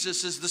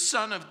Jesus is the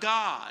Son of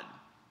God.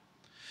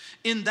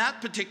 In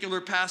that particular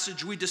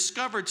passage, we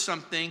discovered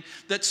something,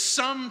 that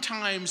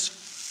sometimes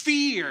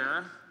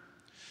fear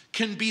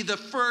can be the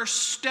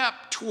first step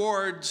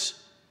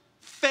towards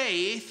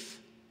faith.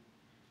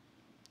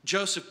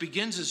 Joseph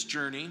begins his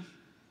journey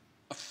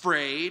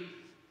afraid.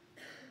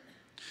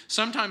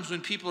 Sometimes when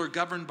people are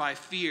governed by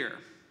fear,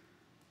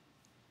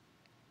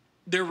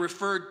 they're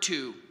referred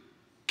to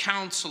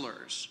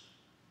counselors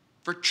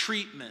for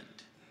treatment.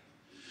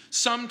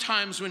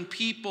 Sometimes when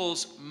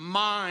people's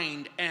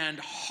mind and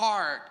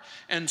heart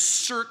and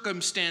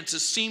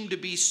circumstances seem to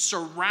be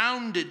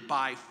surrounded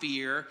by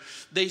fear,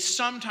 they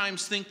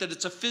sometimes think that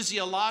it's a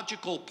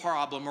physiological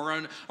problem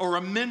or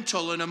a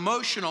mental and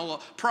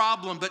emotional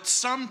problem, but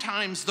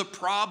sometimes the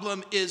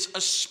problem is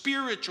a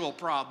spiritual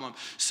problem.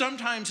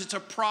 Sometimes it's a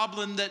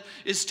problem that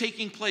is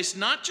taking place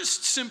not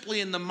just simply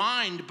in the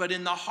mind, but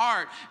in the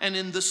heart and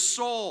in the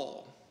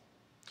soul.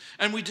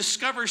 And we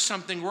discover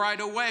something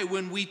right away.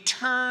 When we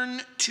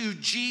turn to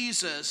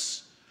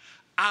Jesus,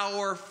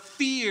 our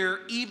fear,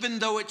 even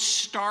though it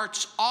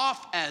starts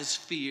off as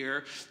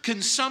fear,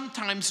 can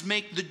sometimes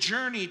make the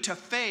journey to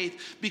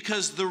faith,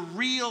 because the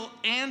real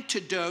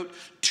antidote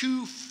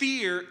to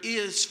fear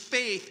is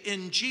faith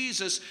in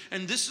Jesus.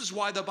 And this is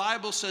why the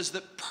Bible says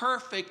that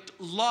perfect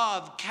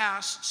love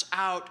casts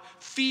out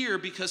fear,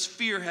 because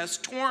fear has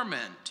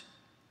torment.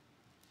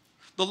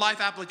 The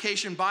Life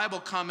Application Bible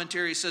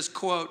Commentary says,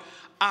 quote,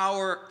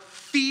 our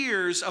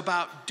fears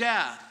about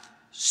death,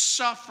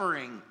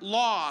 suffering,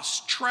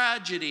 loss,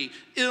 tragedy,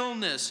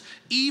 illness,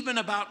 even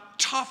about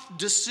tough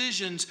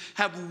decisions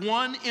have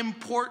one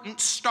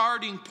important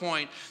starting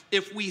point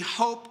if we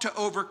hope to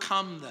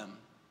overcome them.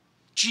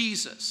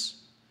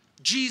 Jesus.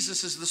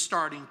 Jesus is the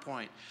starting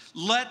point.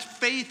 Let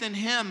faith in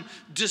him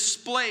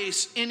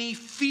displace any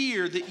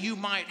fear that you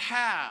might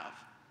have.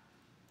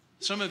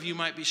 Some of you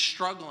might be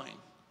struggling,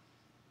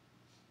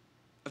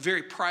 a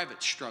very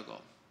private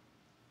struggle,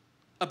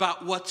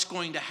 about what's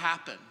going to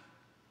happen,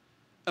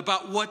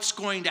 about what's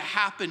going to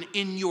happen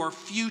in your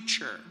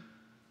future.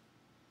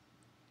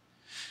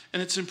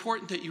 And it's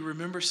important that you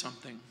remember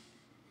something,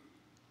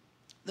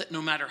 that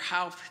no matter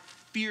how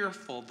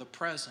fearful the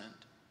present,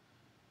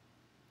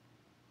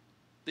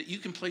 that you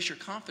can place your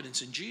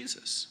confidence in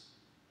Jesus.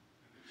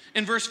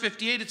 In verse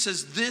 58, it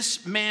says,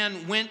 this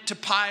man went to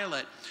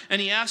Pilate,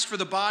 and he asked for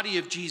the body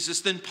of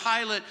Jesus. Then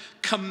Pilate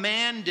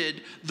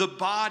commanded the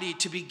body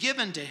to be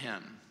given to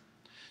him.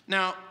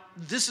 Now,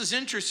 this is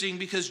interesting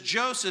because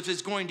Joseph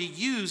is going to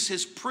use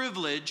his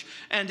privilege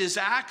and his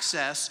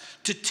access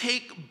to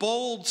take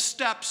bold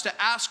steps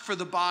to ask for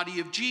the body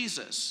of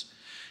Jesus.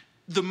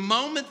 the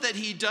moment that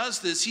he does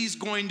this, he's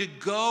going to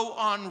go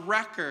on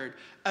record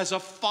as a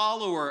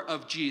follower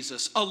of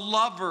Jesus, a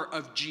lover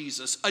of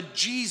Jesus, a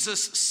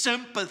Jesus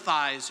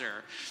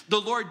sympathizer.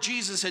 The Lord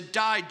Jesus had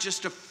died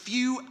just a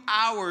few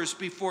hours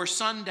before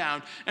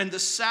sundown, and the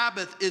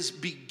Sabbath is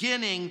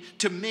beginning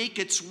to make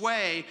its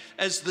way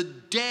as the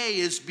day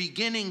is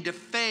beginning to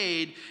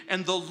fade,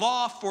 and the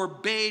law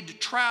forbade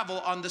travel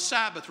on the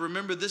Sabbath.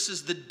 Remember, this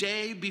is the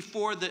day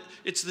before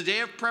it's the day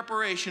of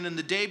preparation and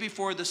the day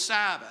before the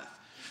Sabbath.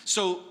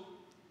 So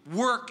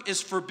work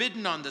is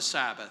forbidden on the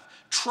Sabbath.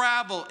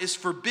 Travel is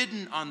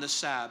forbidden on the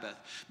Sabbath.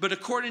 But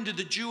according to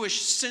the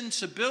Jewish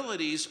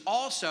sensibilities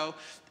also,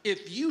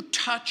 if you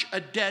touch a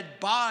dead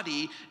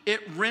body, it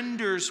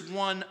renders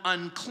one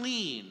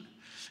unclean.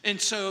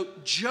 And so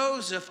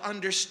Joseph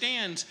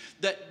understands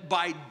that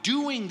by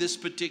doing this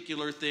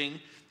particular thing,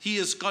 he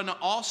is going to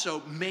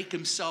also make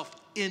himself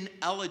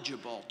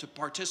ineligible to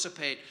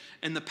participate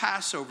in the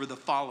Passover the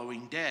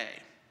following day.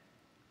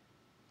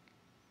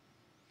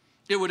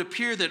 It would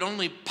appear that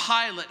only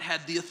Pilate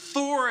had the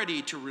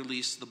authority to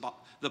release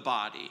the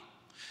body.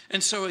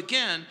 And so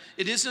again,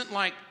 it isn't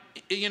like,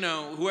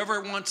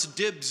 whoever wants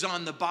dibs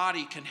on the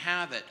body can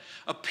have it.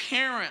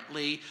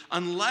 Apparently,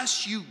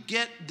 unless you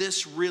get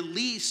this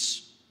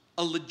release,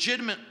 a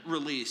legitimate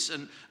release,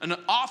 an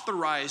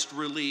authorized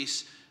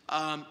release,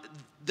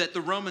 that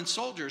the Roman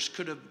soldiers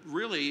could have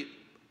really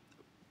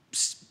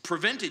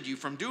prevented you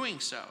from doing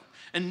so.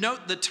 And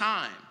note the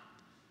time.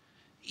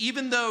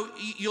 Even though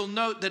you'll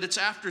note that it's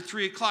after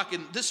 3 o'clock,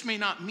 and this may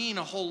not mean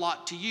a whole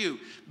lot to you,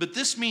 but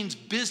this means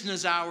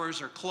business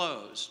hours are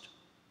closed.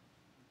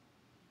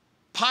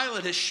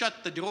 Pilate has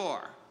shut the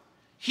door.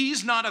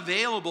 He's not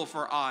available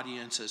for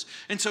audiences.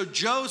 And so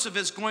Joseph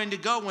is going to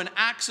go when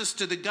access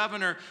to the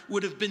governor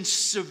would have been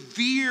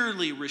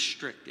severely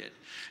restricted.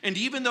 And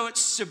even though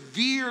it's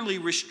severely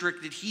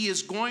restricted, he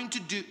is going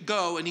to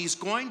go and he's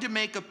going to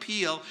make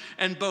appeal.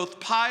 And both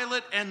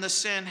Pilate and the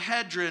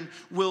Sanhedrin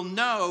will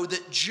know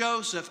that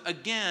Joseph,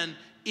 again,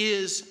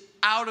 is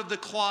out of the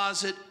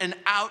closet and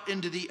out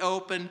into the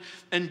open.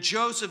 And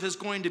Joseph is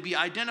going to be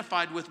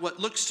identified with what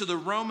looks to the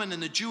Roman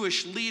and the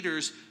Jewish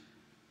leaders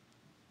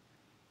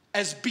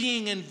as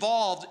being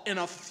involved in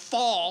a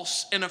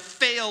false and a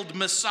failed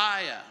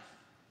Messiah.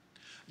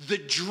 The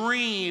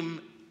dream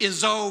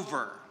is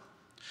over.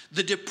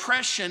 The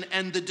depression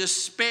and the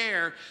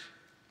despair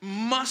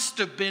must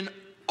have been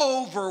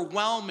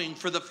overwhelming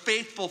for the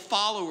faithful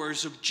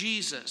followers of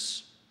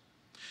Jesus.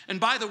 And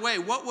by the way,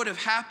 what would have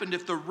happened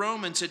if the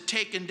Romans had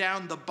taken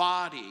down the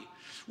body?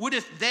 What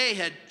if they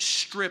had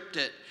stripped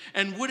it?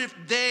 And what if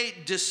they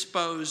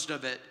disposed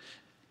of it?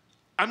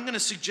 I'm going to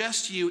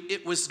suggest to you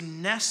it was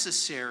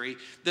necessary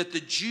that the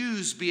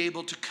Jews be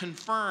able to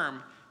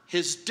confirm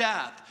his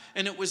death.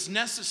 And it was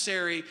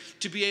necessary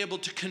to be able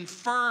to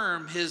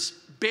confirm his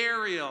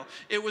burial.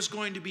 It was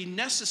going to be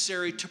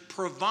necessary to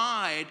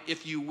provide,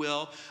 if you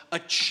will, a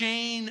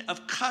chain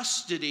of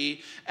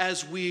custody,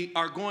 as we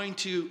are going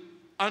to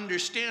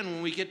understand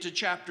when we get to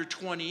chapter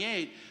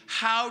 28.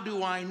 How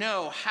do I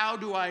know? How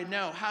do I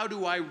know? How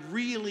do I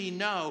really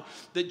know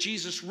that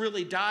Jesus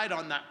really died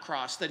on that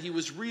cross, that he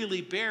was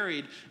really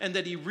buried, and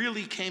that he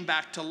really came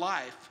back to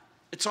life?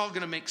 It's all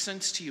going to make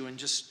sense to you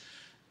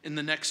in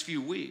the next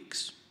few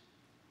weeks.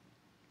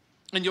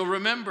 And you'll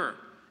remember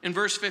in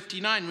verse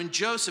 59, when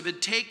Joseph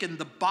had taken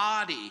the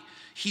body,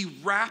 he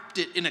wrapped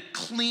it in a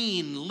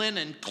clean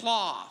linen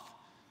cloth.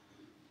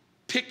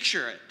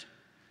 Picture it.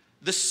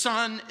 The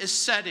sun is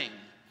setting.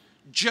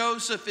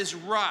 Joseph is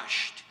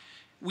rushed.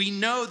 We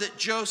know that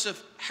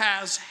Joseph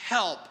has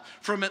help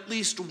from at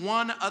least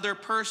one other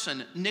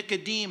person,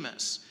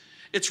 Nicodemus.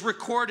 It's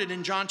recorded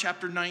in John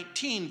chapter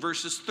 19,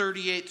 verses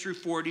 38 through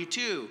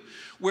 42,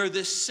 where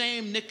this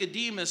same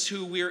Nicodemus,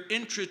 who we're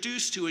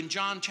introduced to in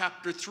John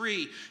chapter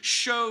 3,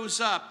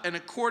 shows up. And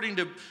according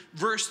to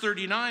verse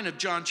 39 of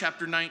John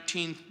chapter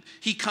 19,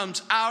 he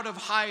comes out of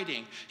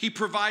hiding. He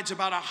provides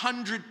about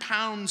 100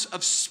 pounds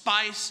of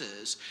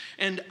spices.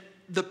 And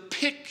the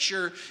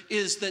picture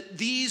is that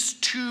these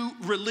two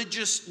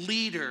religious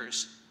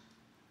leaders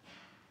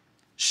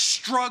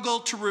struggle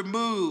to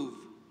remove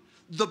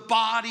the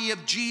body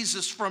of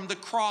Jesus from the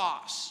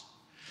cross.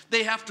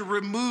 They have to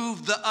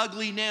remove the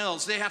ugly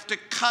nails. They have to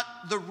cut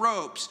the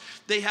ropes.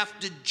 They have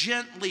to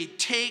gently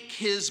take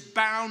his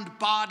bound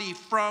body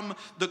from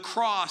the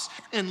cross.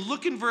 And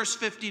look in verse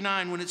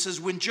 59 when it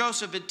says, when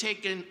Joseph had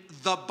taken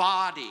the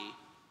body.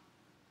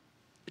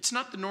 It's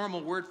not the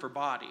normal word for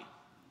body.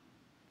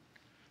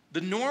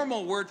 The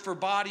normal word for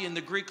body in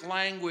the Greek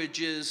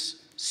language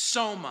is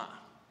soma.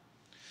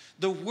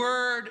 The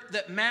word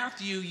that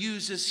Matthew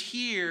uses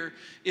here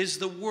is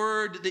the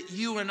word that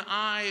you and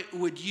I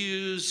would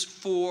use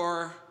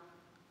for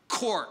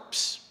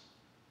corpse.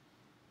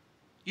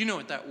 You know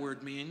what that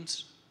word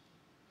means.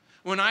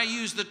 When I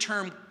use the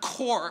term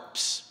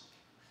corpse,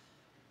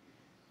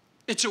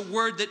 it's a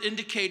word that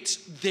indicates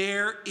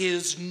there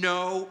is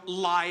no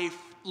life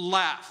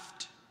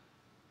left.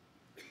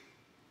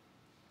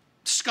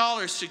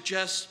 Scholars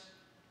suggest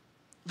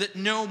that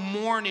no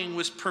mourning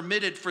was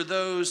permitted for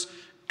those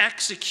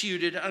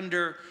executed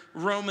under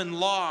Roman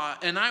law.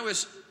 And I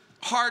was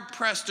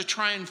hard-pressed to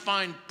try and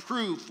find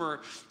proof or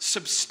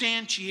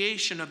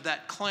substantiation of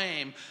that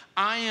claim.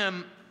 I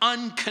am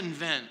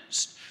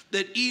unconvinced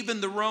that even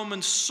the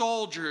Roman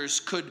soldiers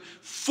could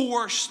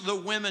force the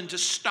women to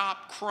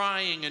stop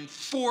crying and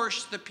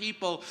force the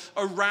people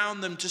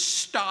around them to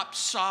stop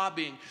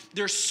sobbing.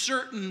 There's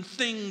certain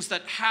things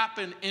that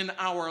happen in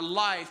our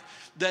life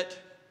that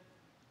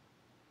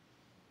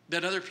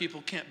other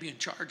people can't be in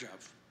charge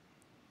of.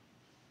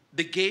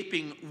 The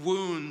gaping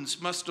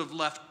wounds must have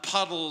left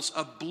puddles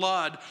of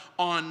blood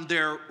on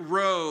their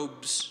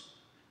robes.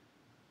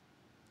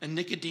 And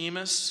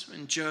Nicodemus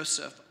and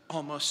Joseph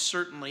almost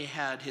certainly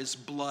had his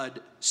blood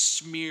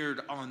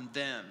smeared on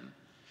them.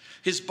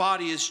 His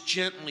body is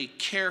gently,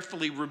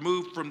 carefully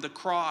removed from the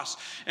cross,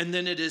 and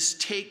then it is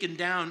taken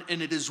down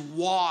and it is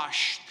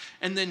washed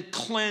and then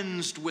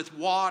cleansed with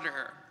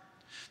water.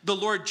 The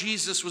Lord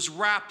Jesus was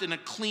wrapped in a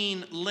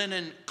clean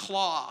linen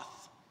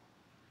cloth.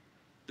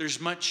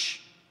 There's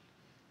much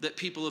that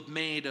people have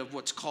made of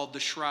what's called the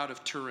Shroud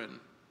of Turin.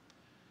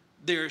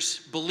 There's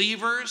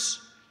believers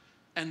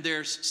and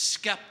there's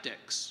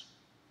skeptics.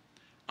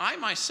 I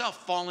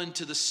myself fall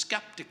into the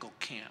skeptical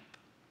camp,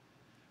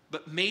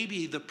 but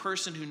maybe the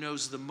person who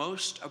knows the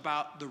most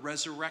about the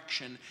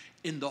resurrection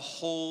in the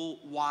whole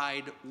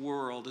wide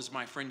world is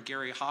my friend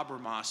Gary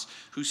Habermas,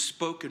 who's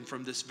spoken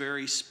from this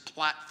very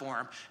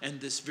platform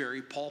and this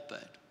very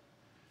pulpit.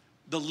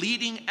 The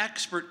leading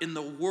expert in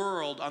the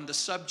world on the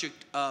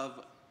subject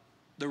of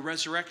the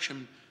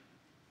resurrection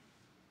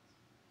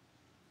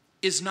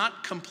is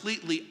not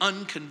completely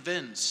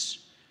unconvinced.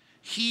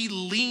 He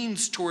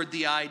leans toward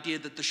the idea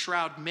that the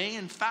shroud may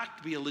in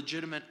fact be a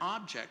legitimate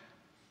object.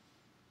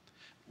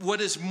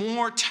 What is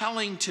more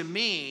telling to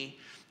me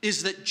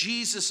is that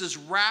Jesus is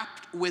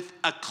wrapped with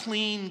a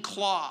clean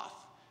cloth.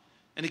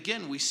 And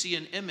again, we see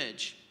an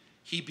image.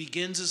 He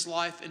begins his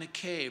life in a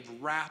cave,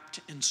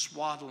 wrapped in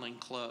swaddling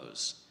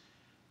clothes,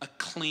 a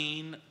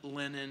clean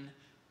linen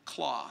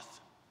cloth.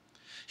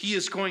 He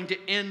is going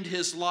to end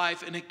his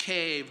life in a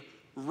cave,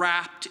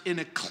 wrapped in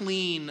a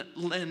clean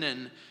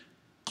linen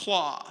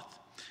cloth.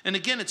 And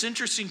again, it's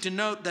interesting to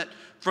note that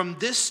from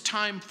this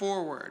time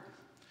forward,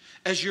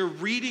 as you're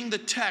reading the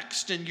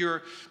text and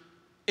you're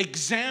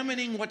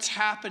examining what's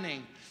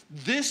happening,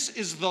 this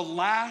is the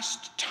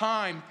last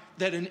time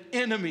that an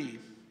enemy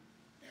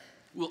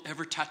will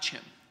ever touch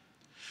him.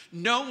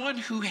 No one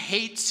who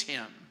hates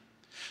him,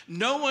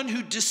 no one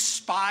who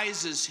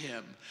despises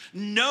him,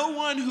 no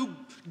one who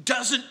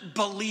doesn't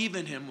believe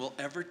in him will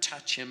ever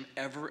touch him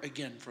ever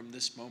again from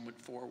this moment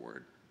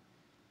forward.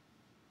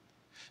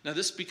 Now,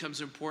 this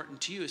becomes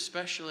important to you,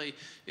 especially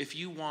if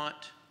you want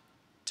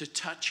to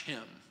touch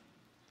him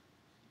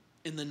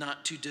in the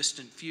not too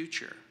distant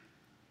future.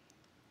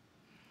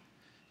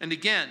 And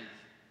again,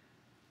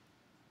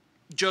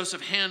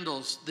 Joseph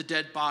handles the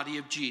dead body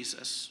of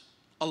Jesus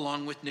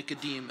along with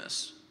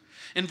Nicodemus.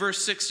 In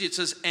verse 60 it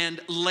says,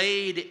 and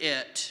laid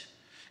it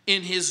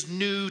in his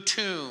new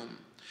tomb,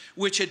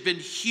 which had been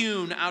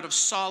hewn out of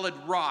solid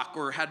rock,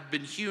 or had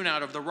been hewn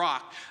out of the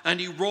rock. And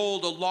he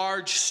rolled a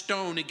large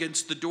stone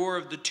against the door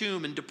of the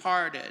tomb and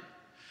departed.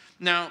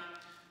 Now,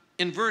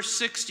 in verse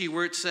 60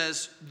 where it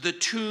says, the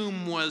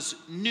tomb was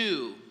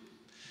new,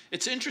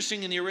 it's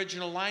interesting in the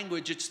original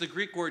language, it's the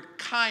Greek word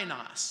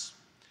kainos.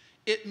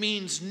 It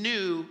means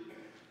new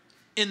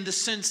in the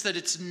sense that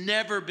it's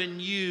never been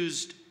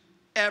used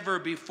ever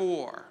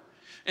before.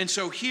 And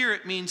so here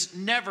it means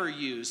never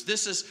used.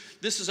 This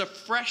is a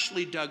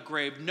freshly dug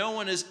grave. No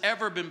one has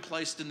ever been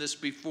placed in this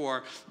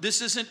before.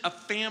 This isn't a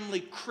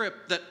family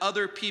crypt that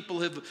other people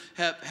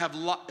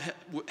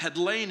had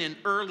lain in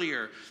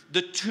earlier.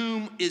 The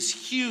tomb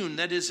is hewn.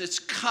 That is, it's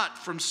cut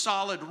from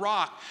solid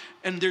rock.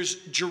 And there's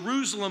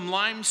Jerusalem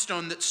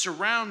limestone that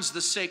surrounds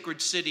the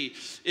sacred city.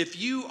 If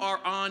you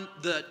are on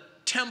the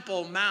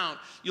Temple Mount,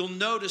 you'll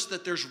notice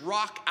that there's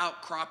rock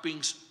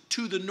outcroppings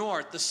to the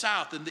north, the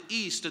south, and the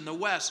east, and the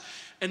west.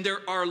 And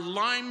there are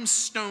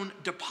limestone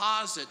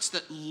deposits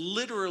that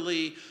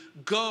literally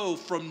go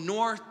from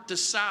north to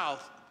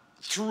south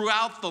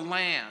throughout the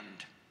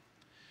land.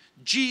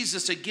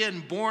 Jesus,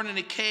 again, born in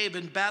a cave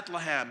in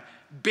Bethlehem,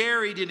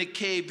 buried in a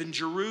cave in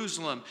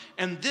Jerusalem.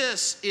 And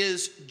this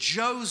is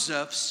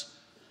Joseph's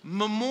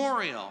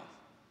memorial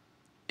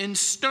in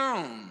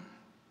stone.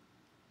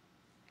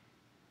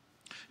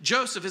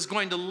 Joseph is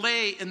going to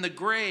lay in the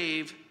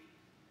grave.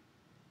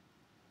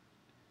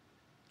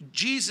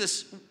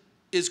 Jesus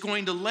is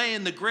going to lay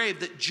in the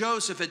grave that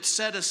Joseph had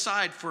set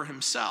aside for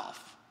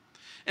himself.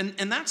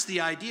 And that's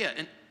the idea.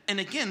 And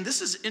again,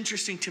 this is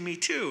interesting to me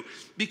too,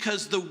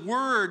 because the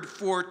word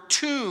for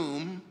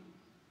tomb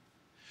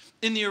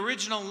in the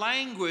original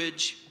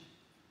language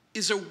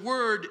is a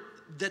word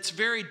that's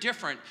very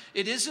different.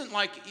 It isn't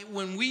like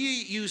when we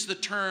use the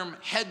term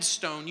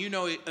headstone, you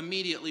know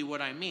immediately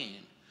what I mean.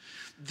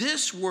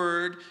 This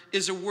word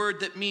is a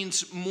word that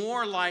means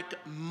more like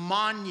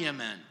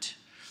monument.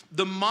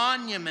 The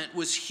monument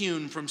was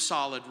hewn from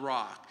solid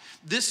rock.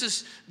 This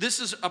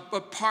is a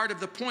part of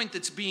the point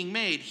that's being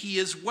made. He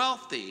is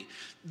wealthy.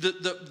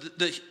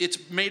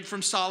 It's made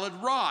from solid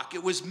rock.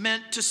 It was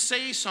meant to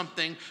say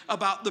something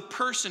about the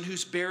person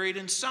who's buried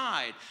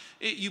inside.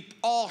 You've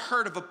all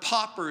heard of a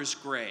pauper's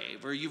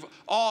grave, or you've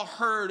all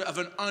heard of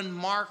an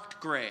unmarked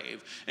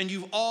grave, and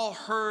you've all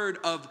heard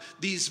of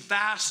these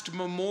vast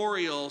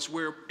memorials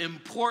where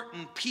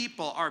important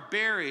people are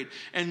buried,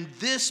 and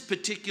this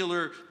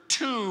particular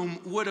tomb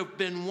would have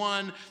been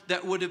one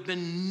that would have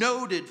been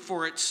noted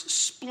for its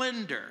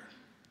splendor.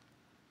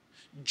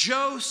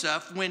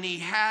 Joseph, when he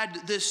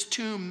had this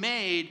tomb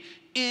made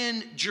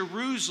in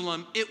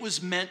Jerusalem, it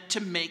was meant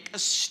to make a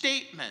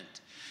statement.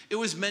 It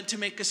was meant to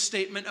make a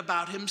statement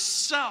about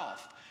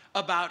himself,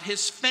 about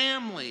his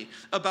family,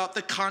 about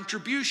the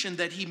contribution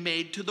that he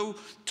made to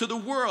the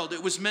world.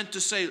 It was meant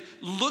to say,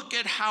 look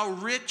at how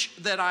rich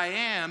that I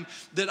am,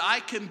 that I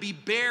can be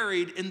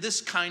buried in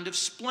this kind of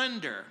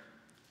splendor.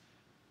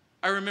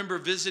 I remember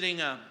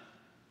visiting a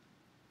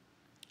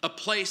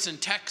place in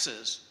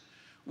Texas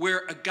where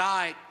a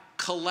guy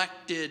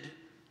collected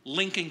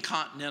Lincoln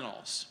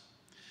Continentals.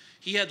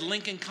 He had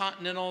Lincoln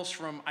Continentals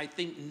from, I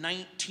think,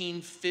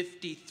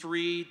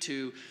 1953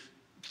 to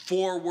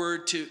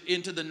forward to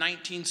into the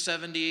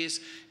 1970s.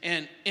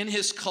 And in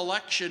his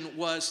collection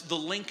was the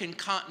Lincoln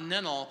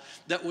Continental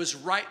that was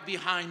right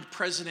behind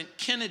President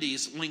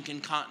Kennedy's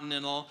Lincoln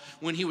Continental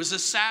when he was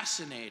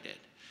assassinated.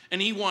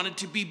 And he wanted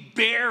to be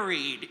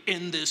buried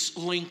in this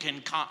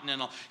Lincoln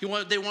Continental.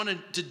 They wanted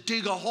to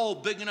dig a hole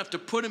big enough to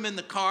put him in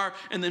the car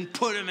and then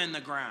put him in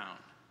the ground.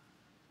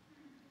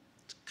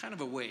 It's kind of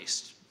a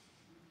waste.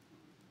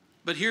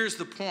 But here's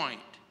the point.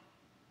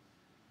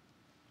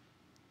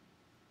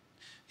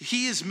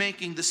 He is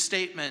making the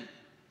statement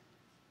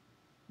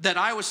that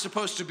I was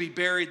supposed to be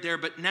buried there,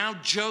 but now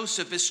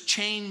Joseph has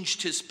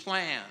changed his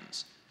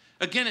plans.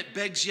 Again, it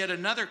begs yet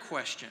another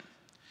question.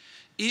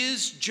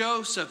 Is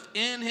Joseph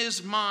in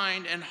his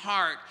mind and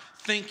heart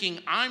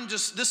thinking,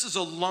 this is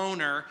a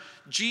loner.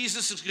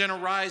 Jesus is going to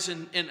rise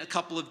in a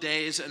couple of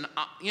days and,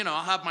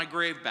 I'll have my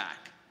grave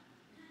back.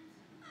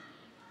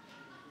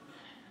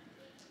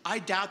 I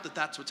doubt that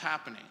that's what's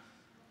happening.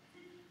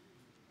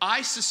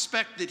 I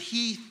suspect that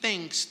he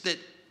thinks that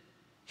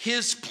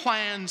his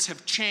plans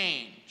have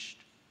changed.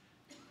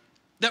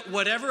 That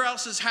whatever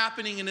else is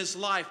happening in his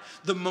life,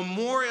 the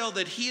memorial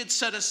that he had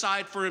set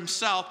aside for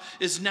himself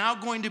is now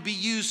going to be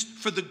used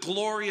for the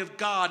glory of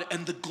God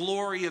and the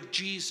glory of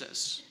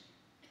Jesus.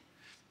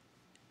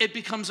 It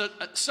becomes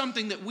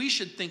something that we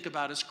should think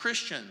about as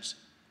Christians.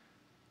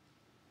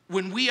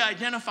 When we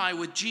identify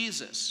with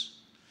Jesus,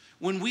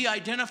 when we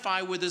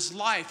identify with his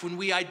life, when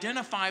we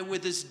identify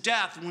with his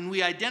death, when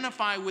we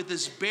identify with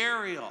his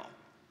burial,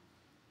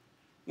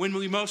 when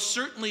we most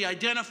certainly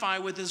identify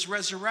with his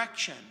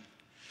resurrection,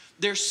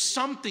 there's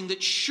something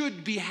that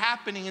should be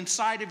happening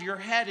inside of your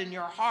head and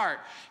your heart.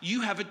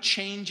 You have a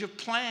change of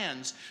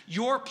plans.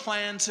 Your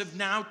plans have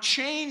now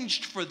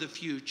changed for the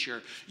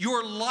future.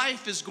 Your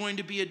life is going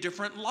to be a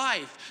different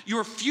life.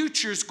 Your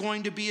future is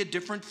going to be a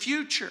different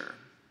future.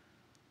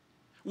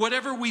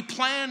 Whatever we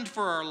planned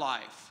for our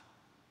life,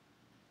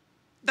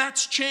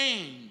 that's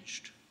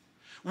changed.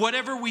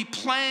 Whatever we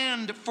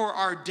planned for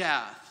our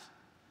death,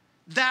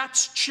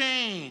 that's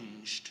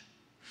changed.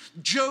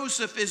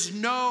 Joseph is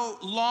no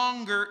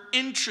longer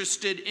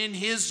interested in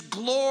his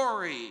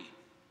glory.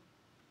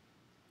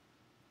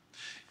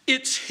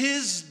 It's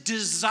his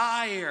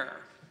desire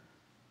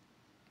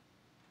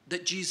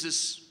that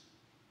Jesus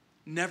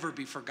never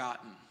be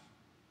forgotten.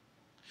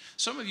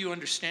 Some of you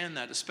understand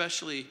that,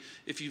 especially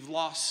if you've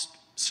lost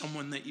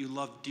someone that you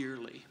love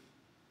dearly.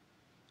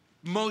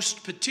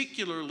 Most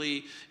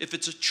particularly if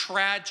it's a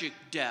tragic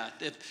death,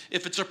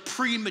 if it's a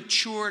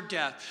premature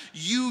death.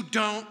 You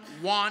don't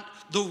want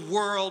the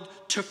world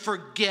to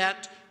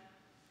forget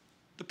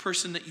the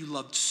person that you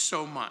loved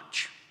so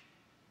much.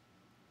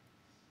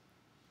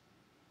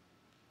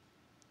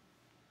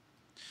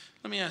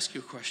 Let me ask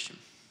you a question.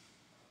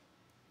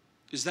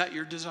 Is that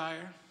your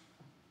desire?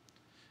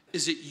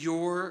 Is it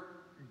your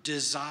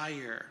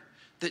desire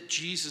that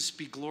Jesus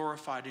be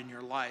glorified in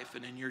your life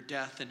and in your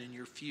death and in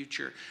your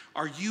future?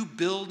 Are you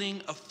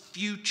building a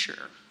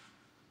future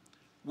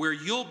where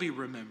you'll be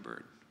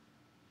remembered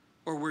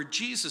or where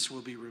Jesus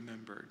will be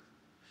remembered?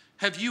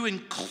 Have you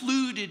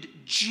included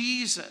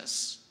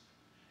Jesus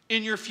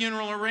in your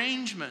funeral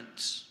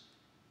arrangements?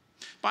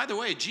 By the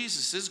way,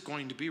 Jesus is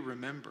going to be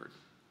remembered.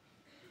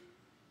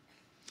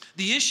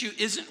 The issue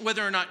isn't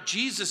whether or not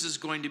Jesus is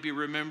going to be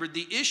remembered.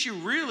 The issue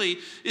really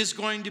is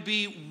going to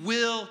be,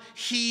 will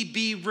he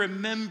be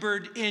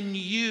remembered in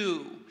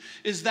you?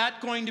 Is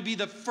that going to be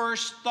the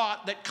first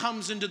thought that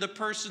comes into the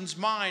person's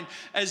mind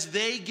as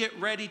they get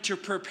ready to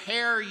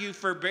prepare you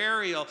for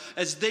burial,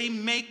 as they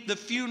make the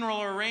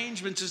funeral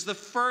arrangements? Is the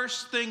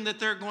first thing that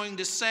they're going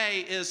to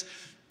say is,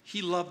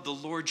 he loved the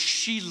Lord,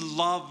 she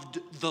loved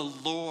the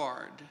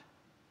Lord.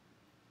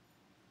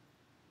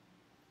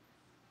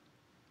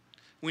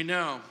 We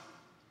know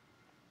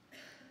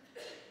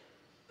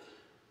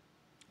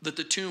that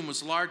the tomb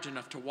was large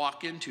enough to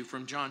walk into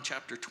from John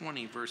chapter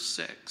 20, verse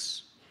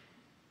 6.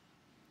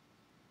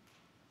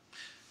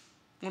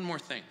 One more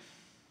thing.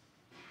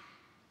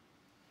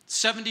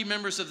 70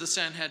 members of the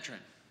Sanhedrin.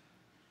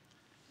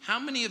 How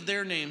many of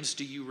their names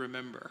do you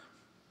remember?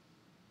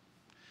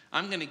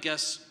 I'm going to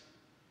guess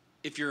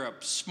if you're a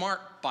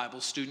smart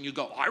Bible student, you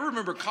go, I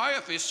remember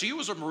Caiaphas. He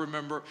was a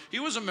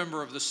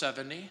member of the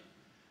 70.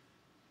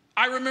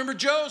 I remember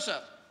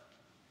Joseph.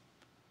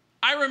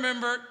 I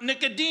remember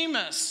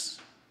Nicodemus.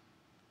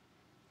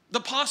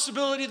 The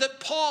possibility that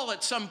Paul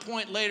at some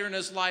point later in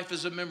his life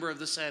is a member of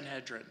the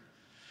Sanhedrin.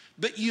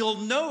 But you'll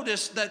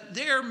notice that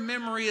their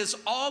memory is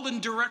all in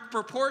direct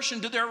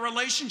proportion to their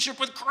relationship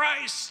with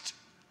Christ.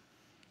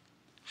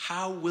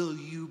 How will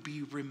you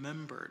be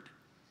remembered?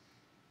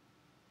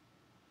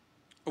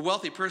 A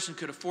wealthy person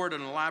could afford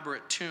an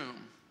elaborate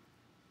tomb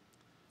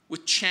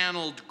with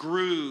channeled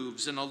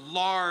grooves and a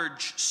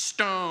large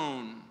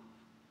stone.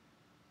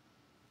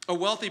 A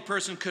wealthy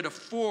person could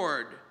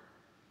afford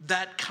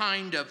that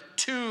kind of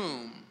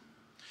tomb.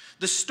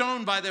 The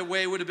stone, by the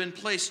way, would have been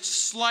placed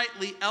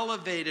slightly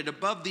elevated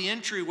above the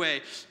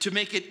entryway to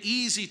make it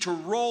easy to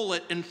roll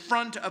it in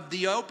front of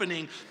the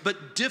opening,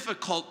 but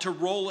difficult to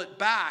roll it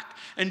back.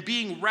 And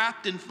being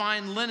wrapped in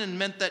fine linen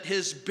meant that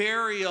his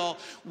burial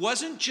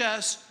wasn't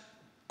just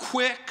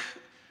quick,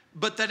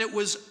 but that it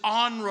was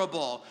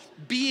honorable.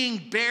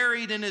 Being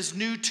buried in his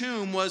new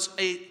tomb was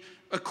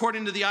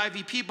according to the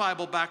IVP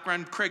Bible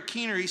background, Craig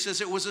Keener, he says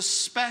it was a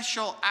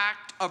special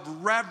act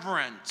of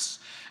reverence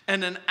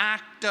and an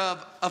act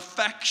of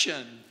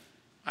affection.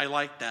 I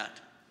like that.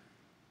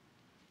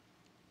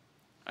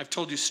 I've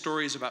told you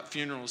stories about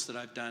funerals that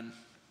I've done.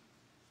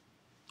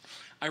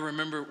 I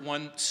remember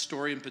one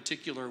story in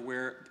particular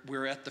where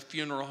we're at the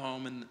funeral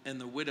home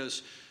and the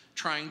widow's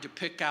trying to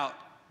pick out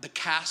the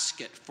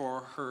casket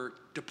for her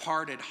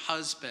departed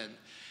husband.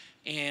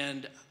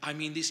 And I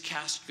mean, these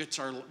caskets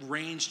are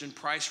ranged in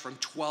price from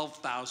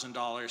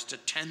 $12,000 to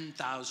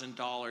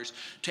 $10,000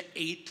 to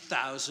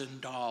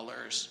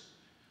 $8,000.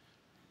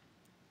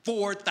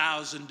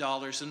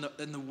 $4,000.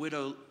 And the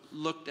widow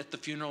looked at the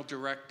funeral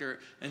director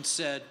and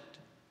said,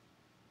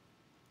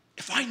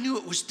 if I knew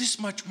it was this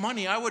much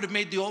money, I would have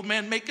made the old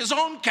man make his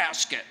own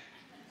casket.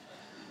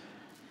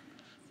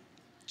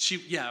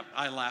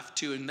 I laughed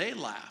too, and they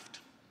laughed.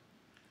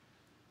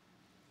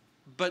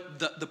 But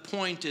the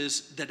point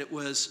is that it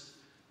was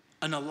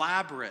an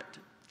elaborate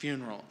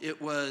funeral.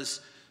 It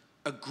was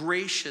a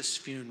gracious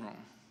funeral.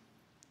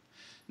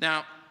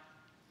 Now,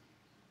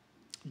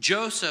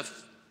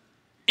 Joseph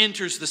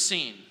enters the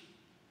scene,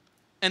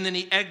 and then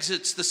he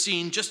exits the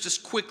scene just as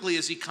quickly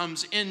as he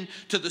comes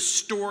into the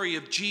story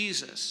of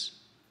Jesus.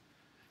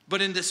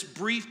 But in this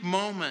brief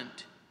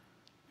moment,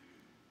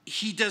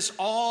 he does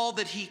all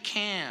that he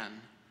can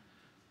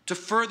to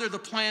further the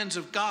plans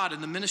of God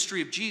and the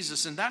ministry of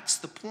Jesus, and that's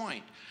the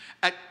point.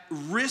 At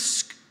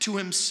risk to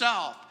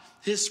himself,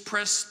 his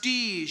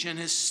prestige, and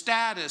his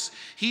status,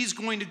 he's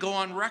going to go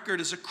on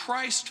record as a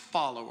Christ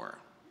follower.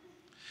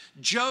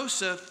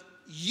 Joseph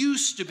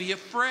used to be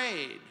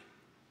afraid,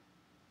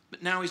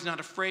 but now he's not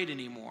afraid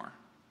anymore.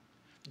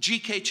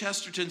 G.K.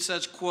 Chesterton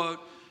says, quote,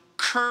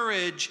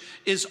 courage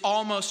is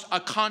almost a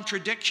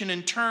contradiction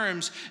in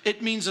terms.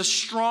 It means a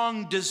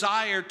strong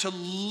desire to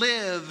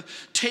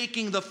live,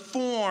 taking the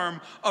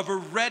form of a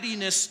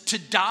readiness to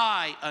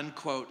die,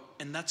 unquote.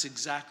 And that's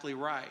exactly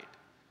right.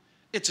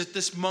 It's at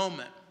this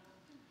moment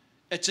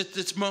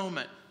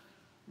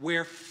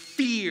where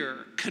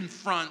fear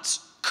confronts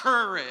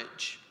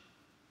courage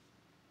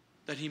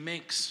that he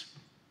makes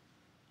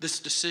this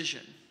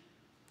decision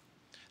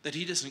that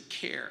he doesn't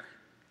care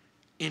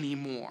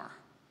anymore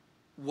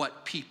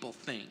what people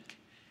think.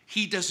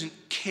 He doesn't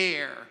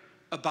care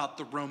about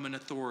the Roman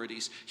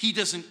authorities. He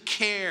doesn't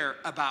care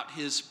about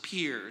his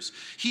peers.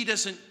 He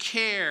doesn't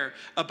care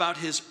about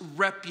his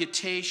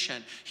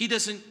reputation. He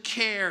doesn't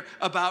care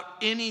about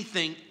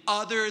anything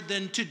other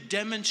than to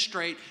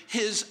demonstrate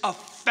his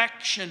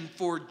affection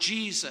for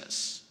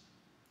Jesus.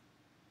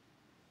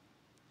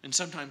 And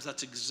sometimes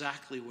that's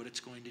exactly what it's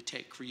going to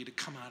take for you to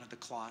come out of the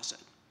closet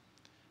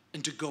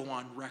and to go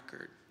on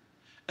record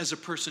as a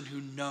person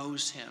who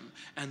knows him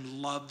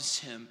and loves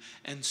him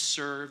and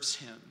serves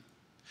him.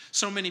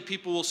 So many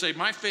people will say,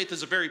 my faith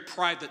is a very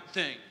private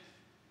thing.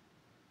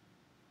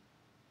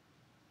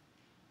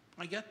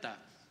 I get that.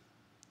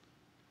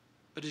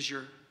 But is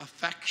your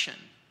affection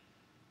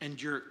and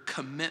your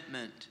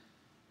commitment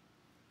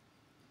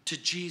to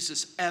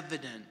Jesus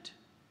evident?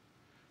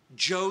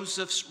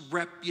 Joseph's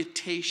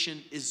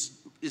reputation is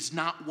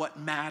not what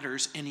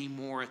matters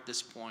anymore at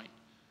this point.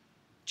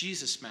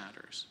 Jesus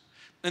matters.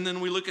 And then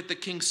we look at the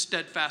king's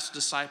steadfast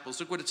disciples.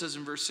 Look what it says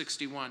in verse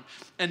 61.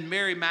 And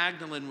Mary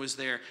Magdalene was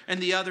there, and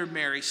the other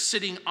Mary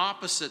sitting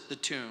opposite the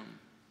tomb.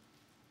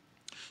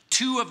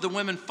 Two of the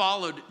women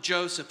followed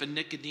Joseph and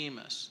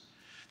Nicodemus.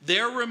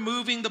 They're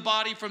removing the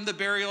body from the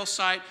burial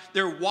site.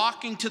 They're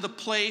walking to the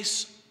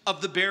place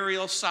of the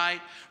burial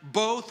site.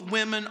 Both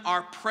women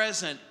are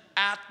present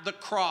at the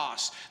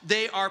cross.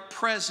 They are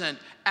present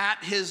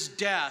at his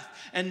death.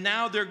 And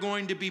now they're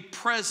going to be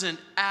present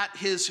at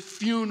his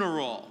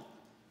funeral.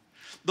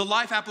 The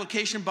Life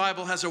Application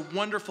Bible has a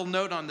wonderful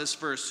note on this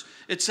verse.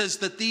 It says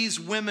that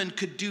these women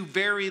could do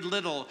very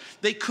little.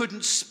 They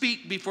couldn't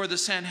speak before the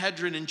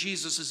Sanhedrin in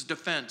Jesus'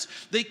 defense.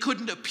 They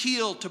couldn't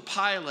appeal to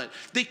Pilate.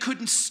 They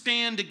couldn't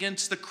stand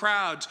against the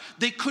crowds.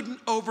 They couldn't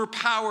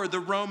overpower the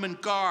Roman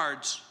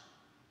guards.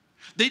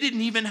 They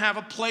didn't even have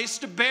a place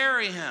to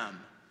bury him.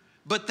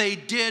 But they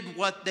did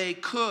what they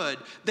could.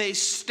 They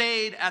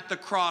stayed at the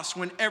cross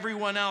when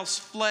everyone else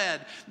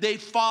fled. They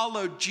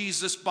followed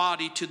Jesus'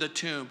 body to the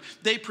tomb.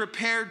 They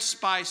prepared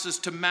spices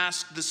to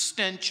mask the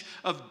stench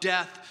of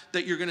death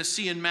that you're going to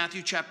see in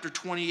Matthew chapter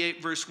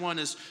 28, verse 1,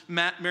 as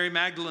Mary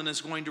Magdalene is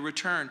going to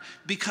return.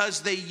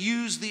 Because they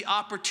use the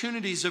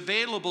opportunities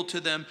available to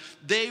them,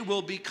 they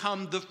will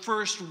become the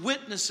first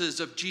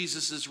witnesses of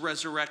Jesus'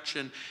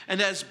 resurrection.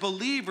 And as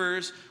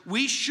believers,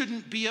 we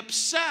shouldn't be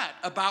upset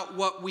about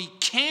what we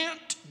can't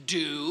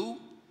do,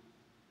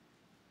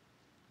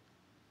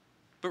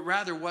 but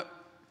rather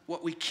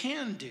what we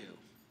can do.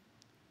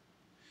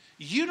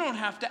 You don't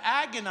have to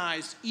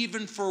agonize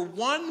even for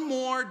one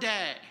more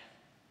day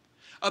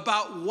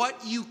about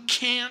what you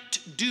can't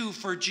do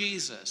for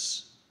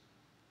Jesus.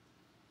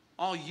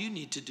 All you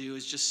need to do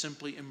is just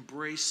simply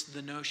embrace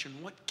the notion,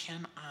 what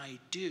can I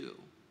do?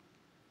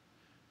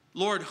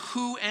 Lord,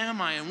 who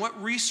am I and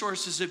what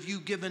resources have you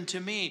given to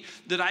me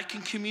that I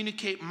can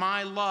communicate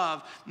my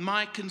love,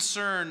 my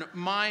concern,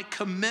 my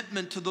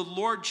commitment to the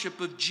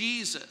lordship of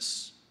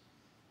Jesus?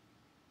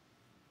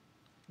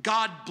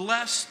 God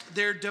blessed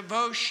their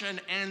devotion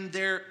and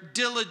their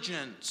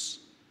diligence.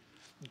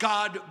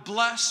 God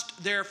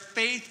blessed their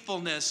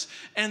faithfulness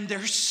and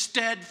their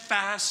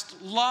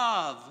steadfast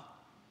love.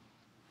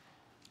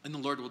 And the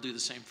Lord will do the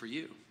same for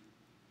you.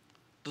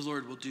 The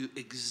Lord will do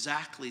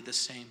exactly the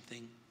same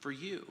thing for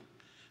you.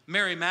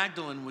 Mary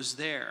Magdalene was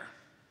there.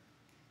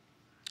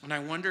 And I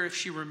wonder if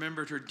she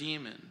remembered her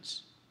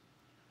demons.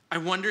 I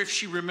wonder if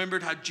she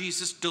remembered how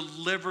Jesus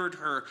delivered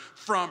her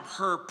from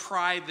her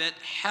private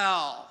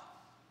hell.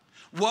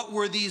 What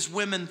were these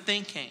women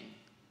thinking?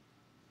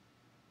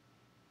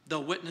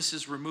 They'll witness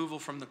his removal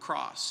from the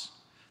cross.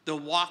 They'll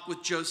walk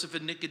with Joseph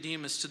and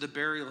Nicodemus to the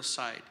burial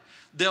site.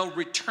 They'll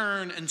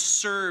return and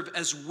serve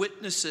as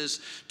witnesses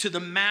to the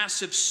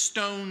massive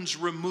stone's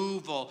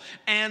removal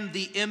and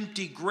the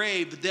empty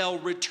grave. They'll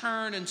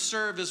return and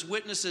serve as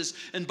witnesses.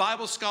 And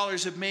Bible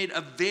scholars have made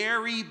a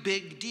very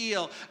big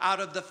deal out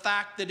of the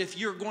fact that if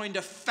you're going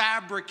to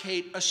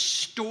fabricate a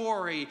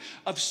story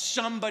of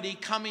somebody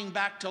coming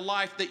back to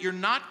life, that you're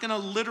not going to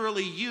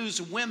literally use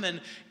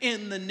women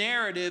in the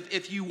narrative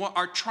if you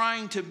are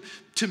trying to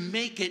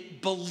make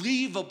it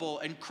believable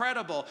and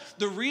credible.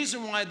 The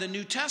reason why the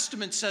New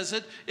Testament says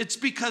it, it's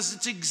because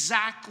it's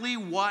exactly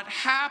what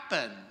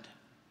happened.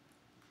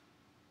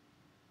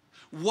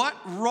 What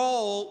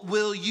role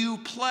will you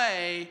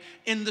play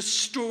in the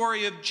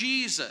story of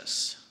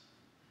Jesus?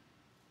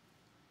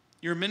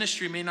 Your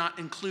ministry may not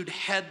include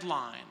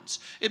headlines.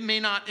 It may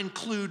not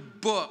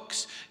include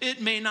books. It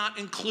may not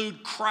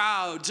include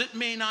crowds. It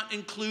may not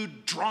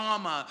include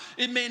drama.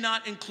 It may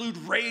not include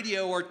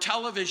radio or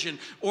television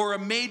or a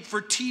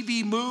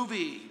made-for-TV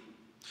movie.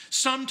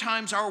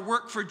 Sometimes our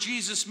work for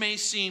Jesus may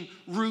seem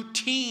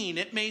routine.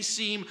 It may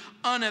seem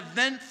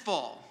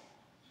uneventful.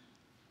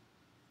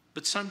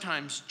 But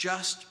sometimes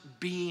just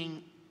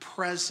being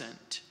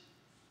present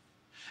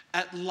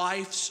at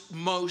life's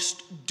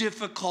most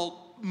difficult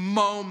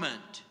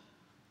moment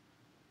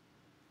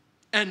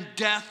and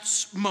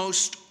death's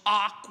most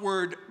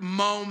awkward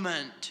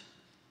moment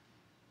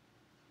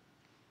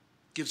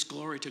gives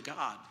glory to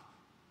God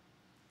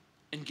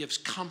and gives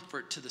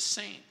comfort to the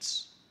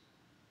saints.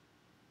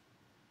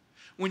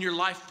 When your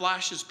life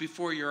flashes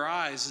before your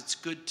eyes, it's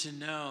good to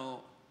know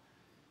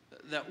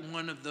that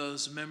one of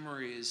those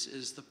memories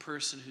is the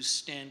person who's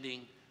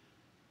standing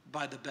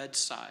by the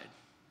bedside,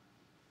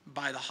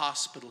 by the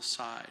hospital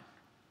side.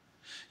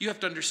 You have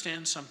to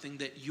understand something,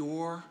 that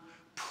your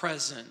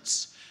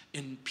presence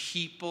in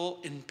people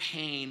in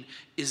pain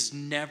is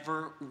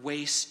never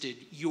wasted.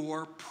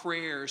 Your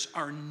prayers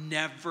are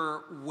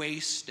never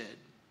wasted.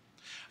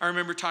 I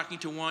remember talking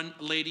to one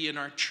lady in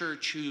our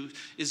church who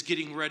was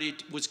getting ready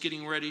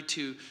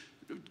to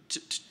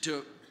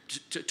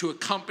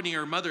accompany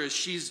her mother as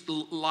she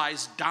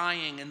lies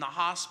dying in the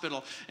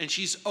hospital, and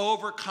she's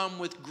overcome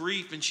with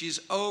grief and she's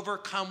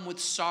overcome with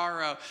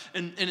sorrow,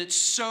 and it's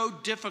so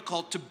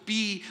difficult to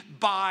be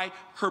by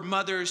her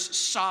mother's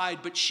side,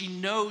 but she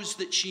knows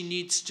that she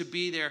needs to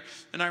be there.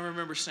 And I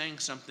remember saying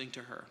something to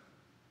her.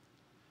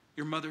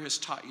 Your mother has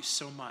taught you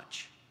so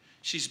much.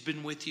 She's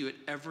been with you at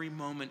every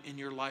moment in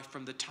your life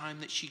from the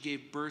time that she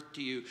gave birth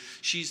to you.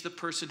 She's the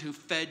person who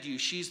fed you.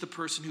 She's the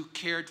person who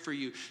cared for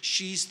you.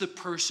 She's the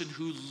person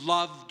who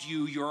loved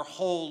you your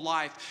whole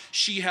life.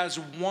 She has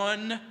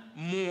one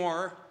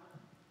more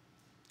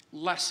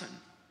lesson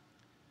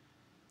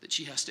that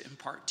she has to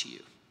impart to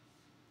you.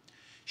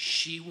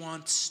 She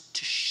wants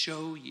to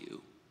show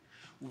you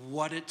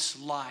what it's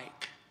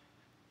like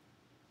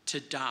to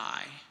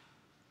die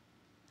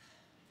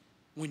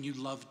when you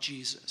love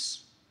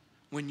Jesus,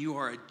 when you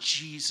are a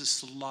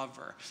Jesus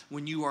lover,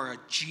 when you are a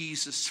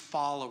Jesus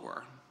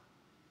follower?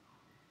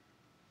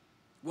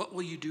 What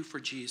will you do for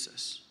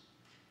Jesus?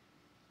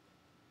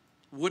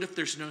 What if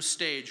there's no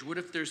stage? What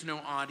if there's no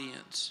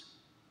audience?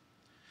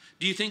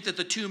 Do you think that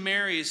the two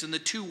Marys and the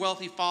two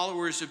wealthy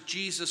followers of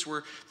Jesus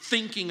were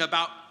thinking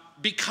about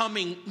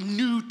becoming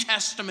New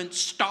Testament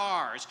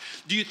stars?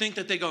 Do you think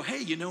that they go, hey,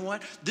 you know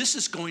what? This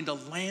is going to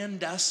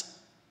land us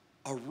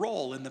a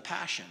role in the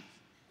Passion.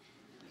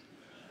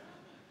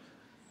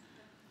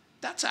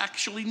 That's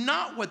actually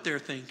not what they're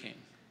thinking.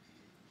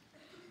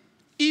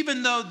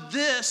 Even though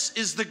this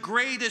is the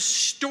greatest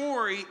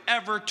story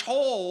ever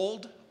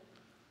told,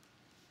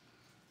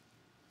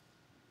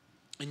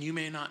 and you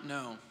may not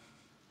know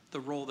the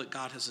role that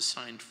God has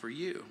assigned for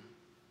you.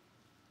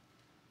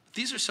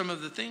 These are some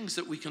of the things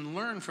that we can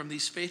learn from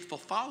these faithful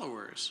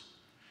followers.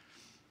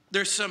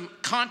 There's some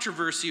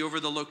controversy over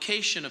the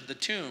location of the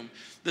tomb.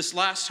 This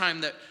last time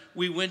that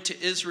we went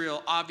to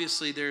Israel,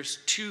 obviously there's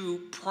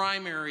two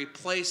primary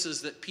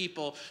places that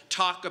people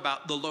talk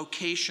about the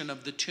location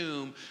of the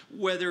tomb,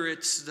 whether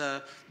it's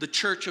the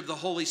Church of the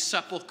Holy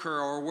Sepulchre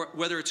or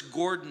whether it's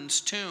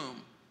Gordon's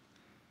tomb.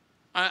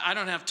 I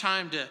don't have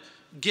time to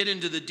get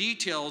into the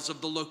details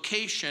of the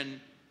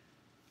location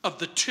of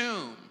the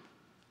tomb,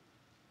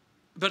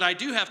 but I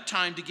do have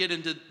time to get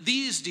into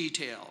these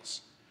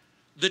details.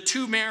 The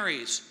two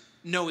Marys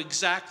know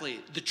exactly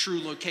the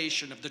true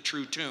location of the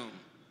true tomb.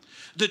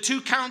 The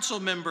two council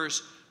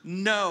members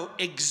know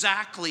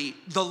exactly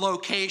the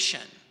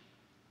location.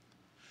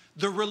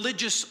 The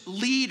religious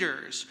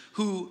leaders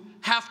who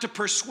have to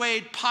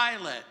persuade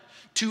Pilate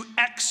to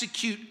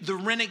execute the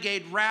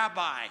renegade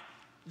rabbi,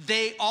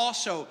 they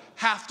also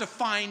have to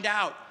find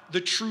out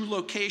the true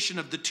location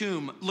of the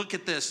tomb. Look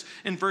at this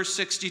in verse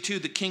 62,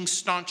 the king's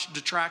staunch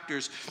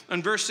detractors.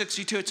 In verse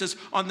 62, it says,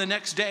 on the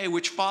next day,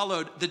 which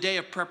followed the day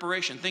of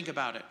preparation. Think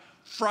about it.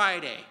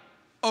 Friday,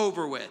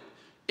 over with.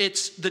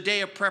 It's the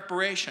day of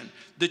preparation.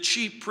 The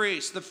chief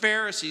priests, the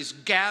Pharisees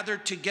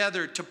gathered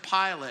together to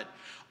Pilate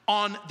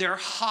on their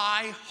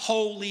high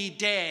holy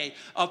day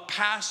of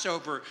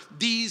Passover.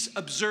 These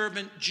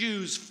observant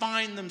Jews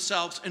find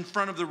themselves in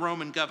front of the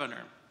Roman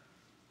governor,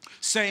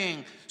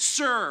 saying,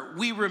 sir,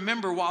 we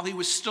remember while he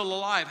was still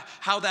alive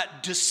how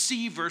that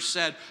deceiver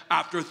said,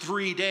 after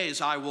 3 days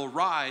I will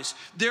rise.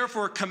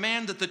 Therefore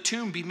command that the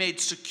tomb be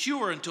made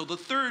secure until the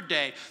third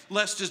day,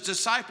 lest his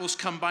disciples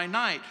come by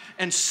night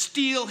and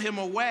steal him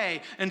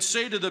away and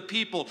say to the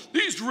people,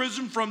 he's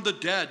risen from the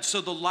dead.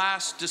 So the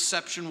last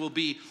deception will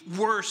be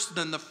worse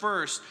than the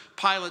first.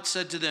 Pilate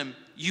said to them,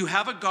 you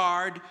have a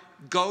guard.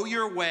 Go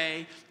your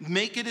way,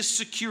 make it as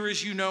secure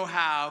as you know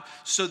how.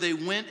 So they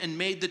went and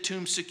made the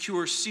tomb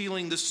secure,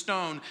 sealing the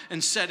stone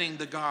and setting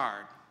the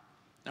guard.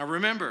 Now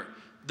remember,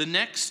 the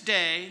next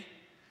day,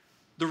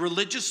 the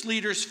religious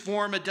leaders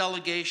form a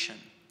delegation.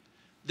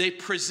 They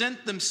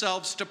present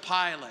themselves to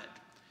Pilate.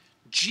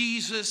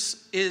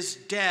 Jesus is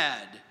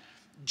dead.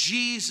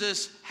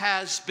 Jesus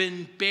has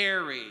been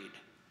buried.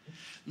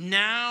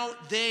 Now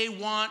they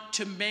want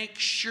to make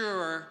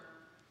sure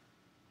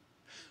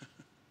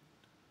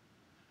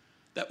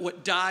that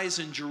what dies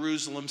in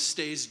Jerusalem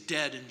stays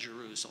dead in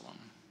Jerusalem.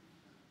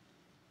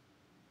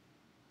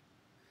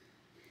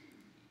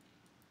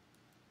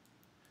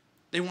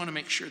 They want to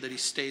make sure that he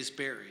stays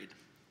buried.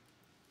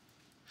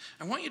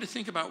 I want you to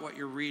think about what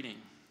you're reading.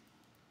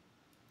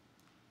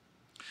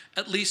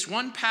 At least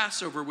one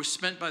Passover was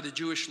spent by the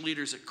Jewish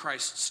leaders at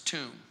Christ's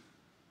tomb.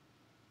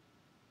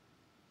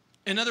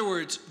 In other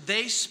words,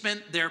 they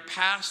spent their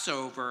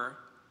Passover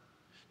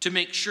to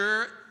make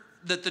sure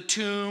that the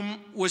tomb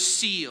was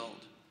sealed,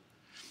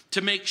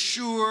 to make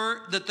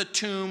sure that the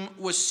tomb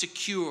was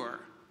secure.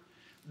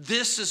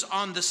 This is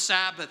on the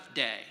Sabbath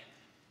day.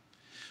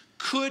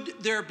 Could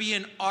there be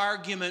an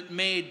argument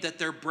made that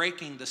they're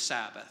breaking the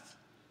Sabbath?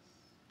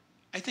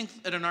 I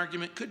think that an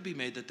argument could be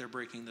made that they're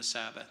breaking the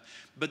Sabbath.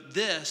 But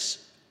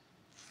this,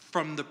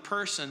 from the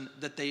person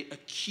that they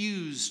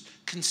accused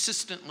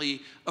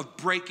consistently of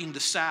breaking the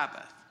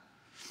Sabbath.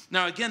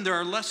 Now again, there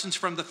are lessons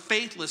from the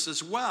faithless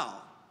as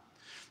well.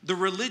 The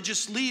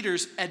religious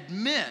leaders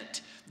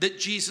admit that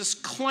Jesus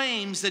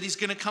claims that he's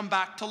going to come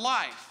back to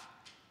life.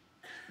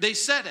 They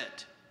said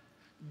it.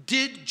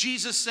 Did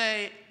Jesus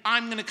say,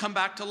 I'm going to come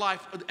back to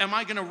life? Am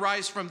I going to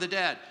rise from the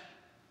dead?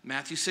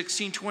 Matthew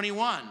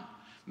 16:21,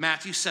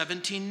 Matthew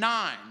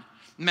 17:9,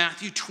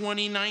 Matthew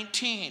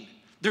 20:19.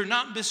 They're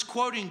not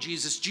misquoting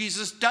Jesus.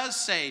 Jesus does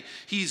say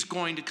he's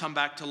going to come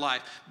back to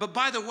life. But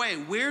by the way,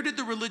 where did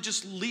the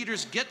religious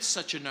leaders get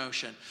such a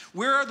notion?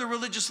 Where are the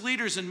religious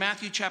leaders in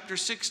Matthew chapter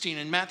 16,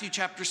 in Matthew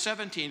chapter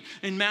 17,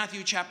 in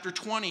Matthew chapter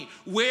 20?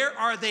 Where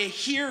are they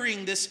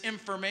hearing this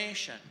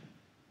information?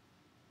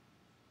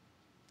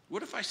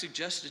 What if I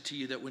suggested to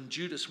you that when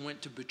Judas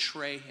went to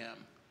betray him,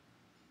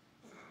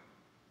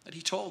 that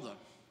he told them,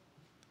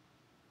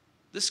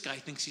 this guy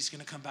thinks he's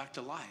going to come back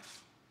to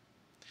life.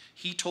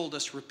 He told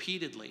us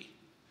repeatedly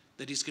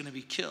that he's going to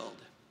be killed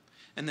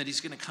and that he's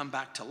going to come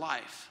back to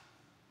life.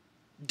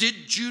 Did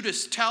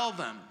Judas tell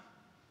them?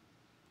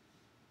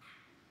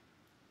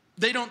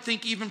 They don't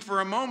think even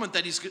for a moment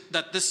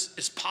that this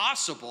is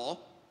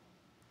possible.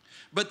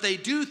 But they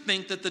do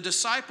think that the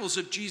disciples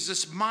of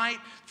Jesus might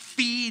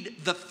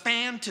feed the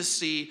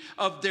fantasy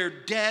of their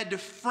dead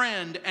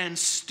friend and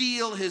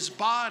steal his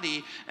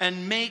body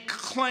and make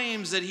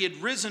claims that he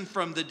had risen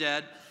from the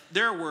dead,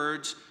 their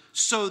words,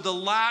 so the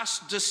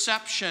last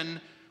deception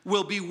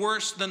will be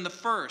worse than the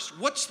first.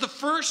 What's the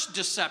first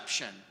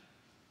deception?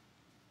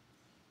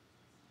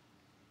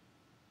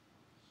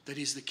 That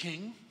he's the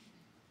king?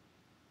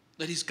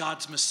 That he's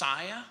God's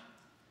Messiah?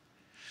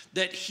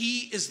 That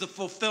he is the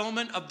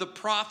fulfillment of the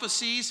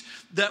prophecies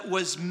that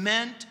was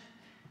meant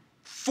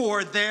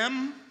for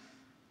them?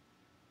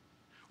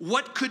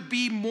 What could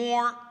be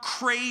more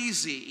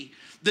crazy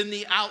than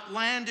the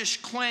outlandish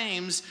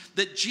claims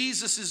that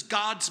Jesus is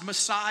God's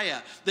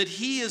Messiah, that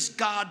he is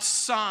God's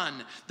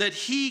Son, that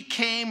he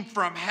came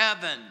from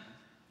heaven?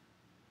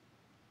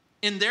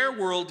 In their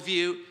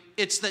worldview,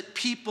 it's that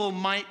people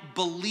might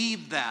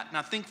believe that.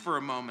 Now think for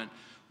a moment.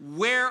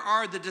 Where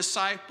are the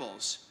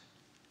disciples?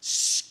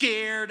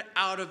 Scared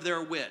out of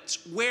their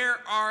wits. Where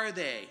are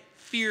they?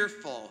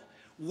 Fearful.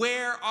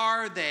 Where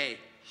are they?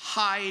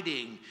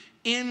 Hiding.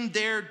 In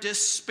their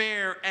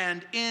despair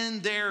and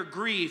in their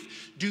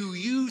grief. Do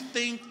you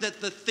think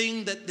that the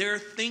thing that they're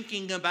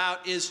thinking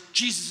about is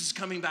Jesus is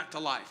coming back to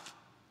life?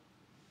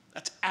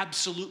 That's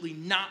absolutely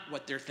not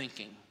what they're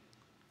thinking.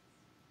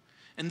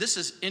 And this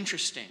is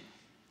interesting.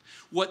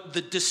 What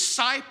the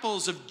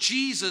disciples of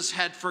Jesus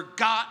had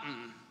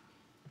forgotten,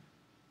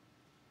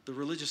 the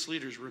religious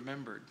leaders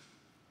remembered.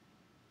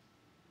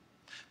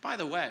 By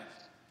the way,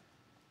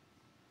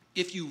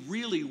 if you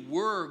really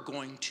were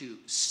going to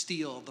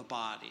steal the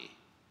body,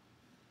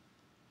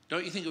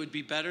 don't you think it would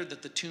be better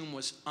that the tomb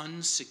was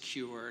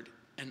unsecured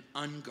and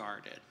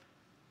unguarded?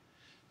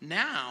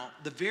 Now,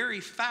 the very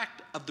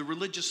fact of the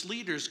religious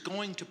leaders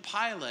going to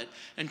Pilate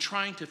and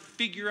trying to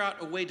figure out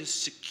a way to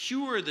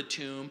secure the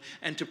tomb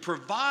and to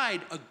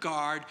provide a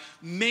guard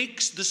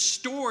makes the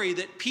story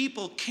that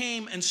people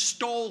came and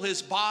stole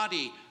his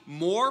body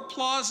more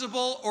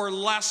plausible or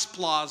less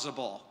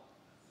plausible?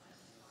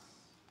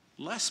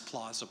 Less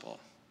plausible.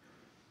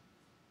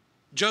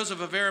 Joseph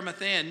of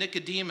Arimathea and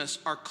Nicodemus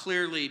are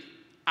clearly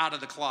out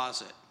of the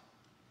closet.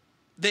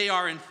 They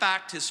are, in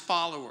fact, his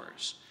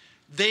followers.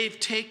 They've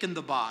taken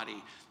the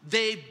body.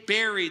 They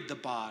buried the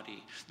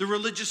body. The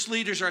religious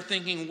leaders are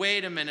thinking,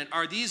 wait a minute,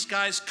 are these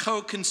guys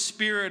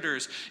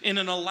co-conspirators in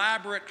an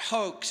elaborate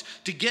hoax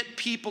to get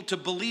people to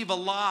believe a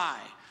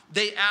lie?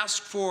 They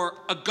ask for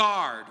a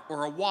guard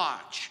or a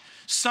watch.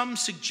 Some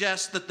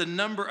suggest that the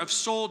number of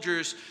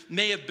soldiers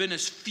may have been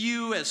as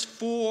few as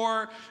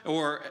 4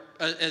 or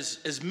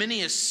as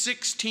many as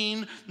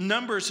 16.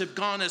 Numbers have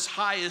gone as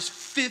high as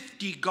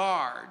 50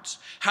 guards.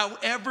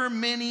 However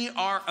many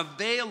are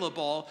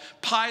available,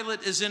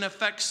 Pilate is in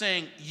effect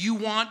saying, you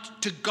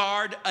want to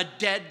guard a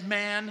dead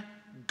man?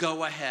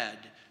 Go ahead.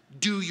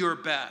 Do your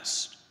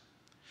best.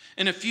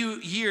 In a few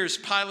years,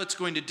 Pilate's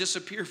going to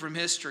disappear from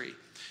history.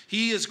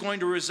 He is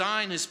going to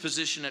resign his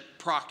position at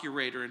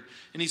procurator,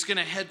 and he's going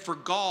to head for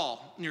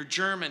Gaul near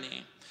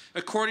Germany.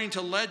 According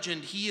to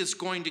legend, he is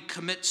going to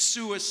commit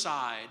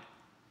suicide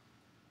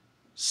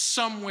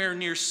somewhere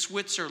near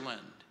Switzerland,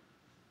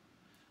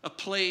 a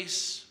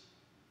place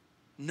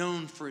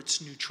known for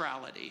its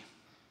neutrality.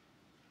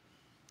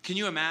 Can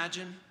you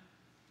imagine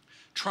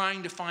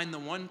trying to find the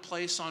one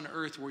place on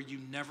earth where you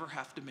never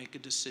have to make a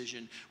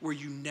decision, where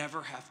you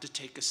never have to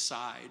take a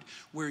side,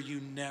 where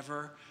you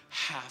never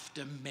have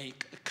to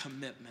make a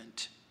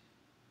commitment?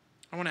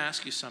 I want to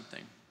ask you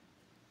something.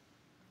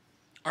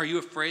 Are you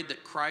afraid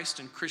that Christ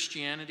and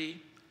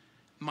Christianity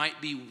might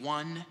be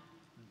one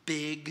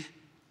big,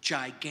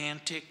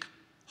 gigantic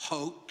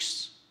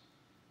hoax?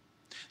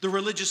 The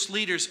religious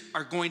leaders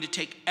are going to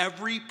take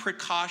every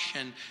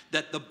precaution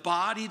that the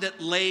body that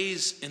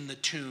lays in the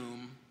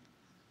tomb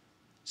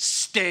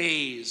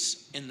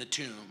stays in the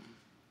tomb.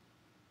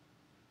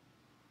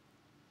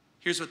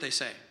 Here's what they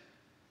say.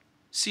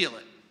 Seal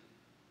it.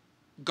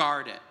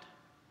 Guard it.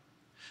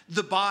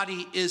 The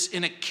body is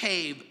in a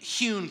cave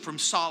hewn from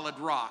solid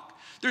rock.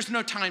 There's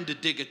no time to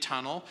dig a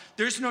tunnel.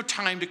 There's no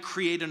time to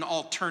create an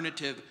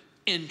alternative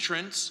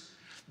entrance.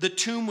 The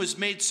tomb was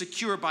made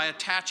secure by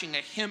attaching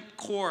a hemp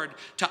cord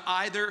to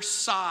either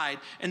side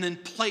and then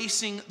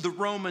placing the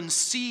Roman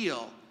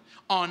seal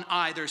on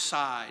either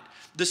side.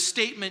 The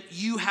statement,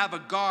 you have a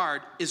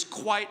guard, is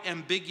quite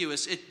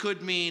ambiguous. It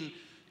could mean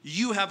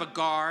you have a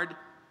guard,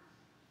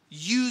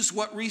 use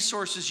what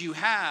resources you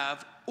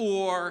have,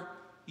 or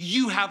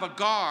you have a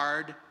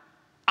guard,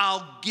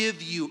 I'll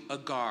give you a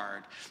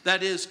guard.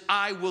 That is,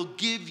 I will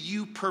give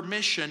you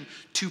permission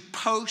to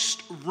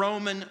post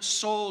Roman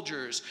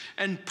soldiers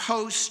and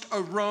post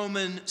a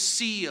Roman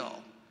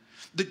seal.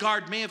 The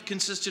guard may have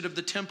consisted of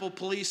the temple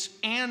police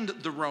and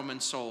the Roman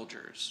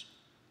soldiers.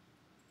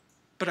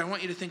 But I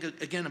want you to think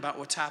again about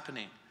what's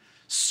happening.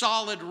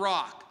 Solid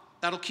rock,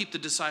 that'll keep the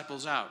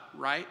disciples out,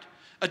 right?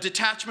 A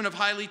detachment of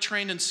highly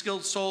trained and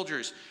skilled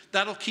soldiers.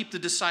 That'll keep the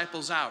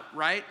disciples out,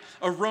 right?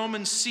 A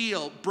Roman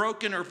seal,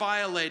 broken or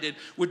violated,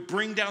 would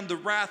bring down the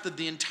wrath of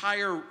the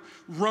entire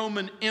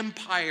Roman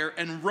Empire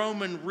and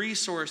Roman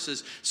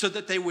resources so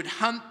that they would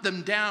hunt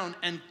them down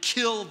and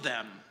kill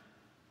them.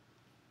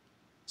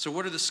 So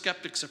what are the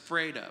skeptics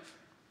afraid of?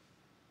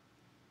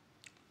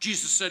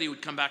 Jesus said he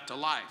would come back to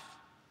life.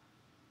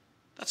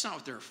 That's not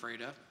what they're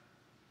afraid of.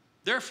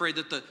 They're afraid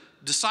that the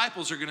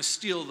disciples are going to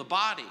steal the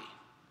body.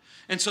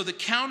 And so the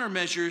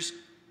countermeasures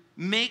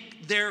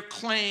make their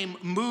claim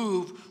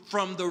move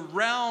from the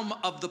realm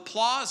of the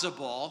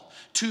plausible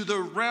to the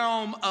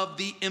realm of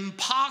the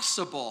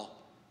impossible.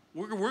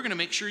 We're going to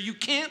make sure you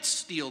can't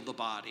steal the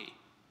body.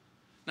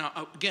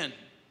 Now, again,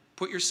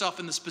 put yourself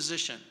in this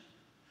position.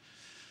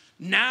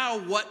 Now,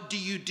 what do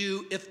you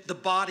do if the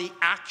body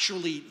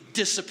actually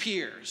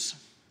disappears?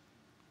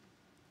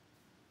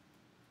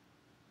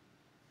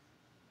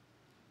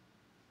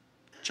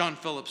 John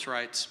Phillips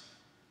writes,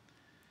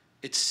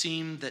 "It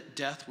seemed that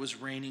death was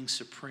reigning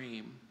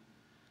supreme,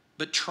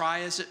 but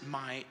try as it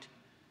might,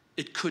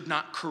 it could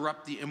not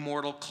corrupt the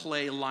immortal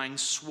clay lying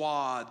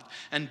swathed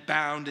and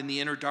bound in the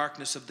inner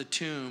darkness of the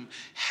tomb.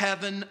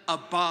 Heaven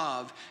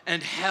above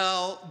and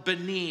hell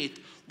beneath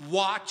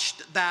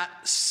watched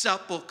that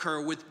sepulcher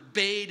with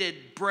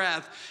bated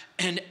breath,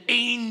 and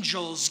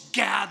angels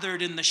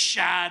gathered in the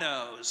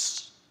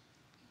shadows."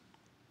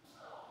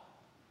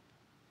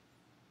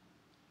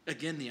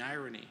 Again, the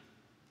irony.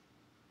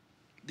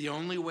 The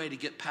only way to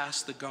get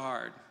past the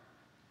guard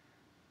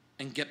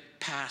and get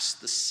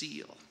past the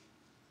seal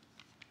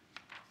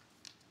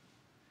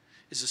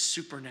is a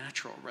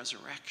supernatural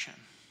resurrection.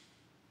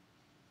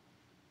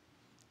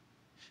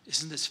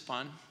 Isn't this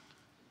fun?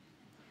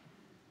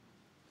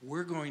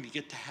 We're going to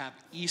get to have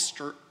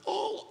Easter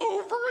all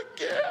over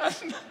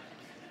again.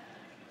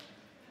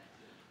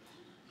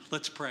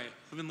 Let's pray.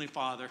 Heavenly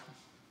Father,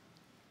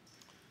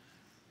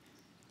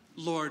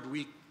 Lord,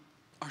 we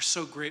are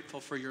so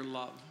grateful for your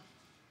love.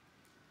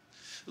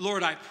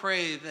 Lord, I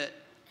pray that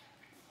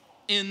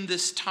in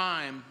this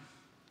time,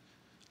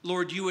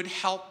 Lord, you would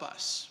help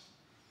us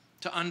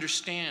to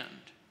understand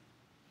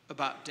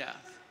about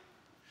death.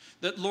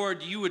 That,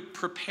 Lord, you would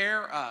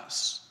prepare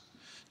us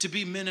to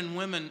be men and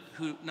women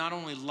who not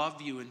only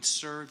love you and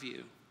serve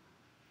you,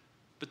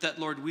 but that,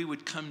 Lord, we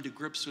would come to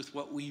grips with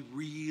what we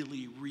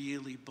really,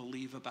 really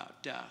believe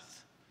about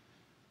death.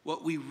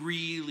 What we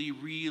really,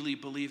 really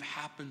believe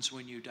happens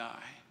when you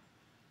die.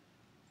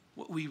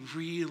 What we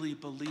really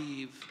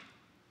believe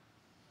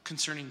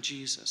concerning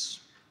Jesus.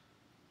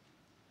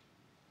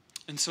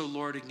 And so,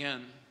 Lord,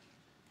 again,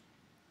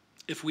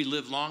 if we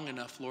live long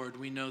enough, Lord,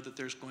 we know that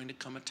there's going to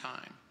come a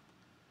time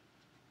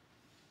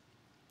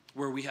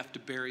where we have to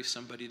bury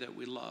somebody that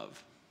we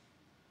love,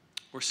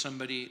 or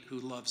somebody who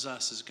loves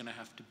us is going to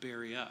have to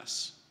bury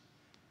us.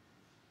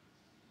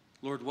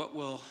 Lord, what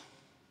will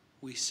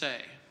we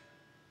say?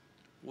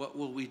 What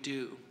will we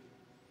do?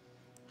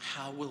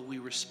 How will we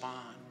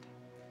respond?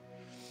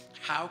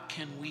 How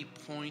can we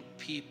point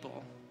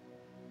people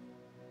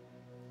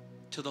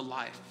to the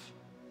life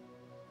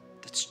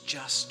that's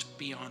just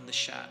beyond the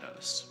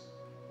shadows?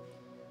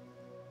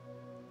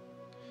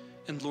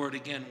 And Lord,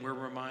 again, we're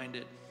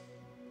reminded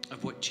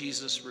of what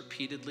Jesus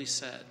repeatedly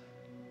said.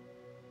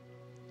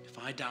 If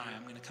I die,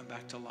 I'm going to come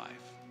back to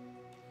life.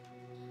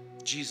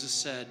 Jesus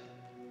said,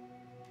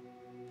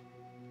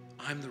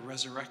 I'm the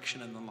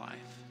resurrection and the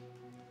life.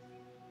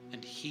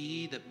 And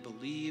he that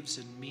believes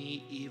in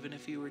me, even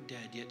if he were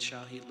dead, yet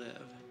shall he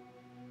live.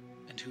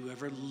 And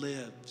whoever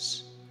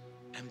lives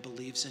and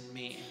believes in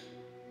me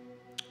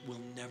will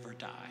never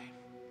die.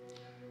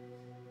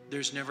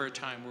 There's never a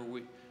time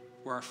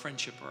where our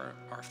friendship or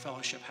our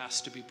fellowship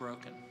has to be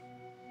broken.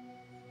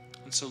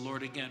 And so,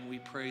 Lord, again, we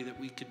pray that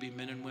we could be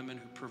men and women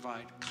who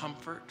provide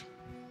comfort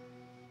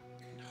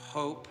and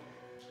hope.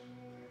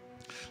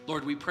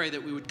 Lord, we pray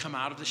that we would come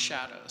out of the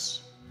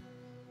shadows,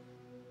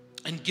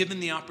 and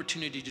given the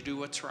opportunity to do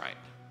what's right,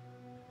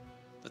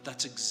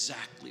 that's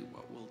exactly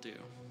what we'll do.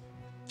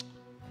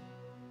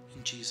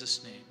 In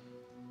Jesus' name,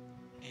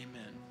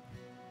 amen.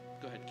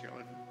 Go ahead,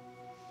 Carolyn.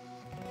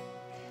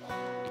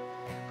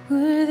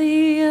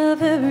 Worthy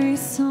of every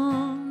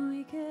song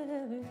we could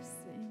ever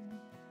sing,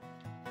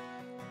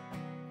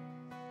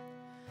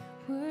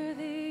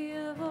 worthy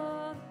of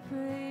all the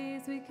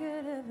praise we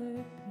could ever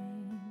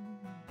bring,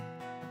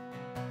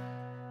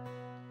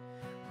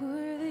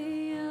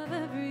 worthy of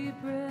every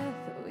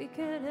breath that we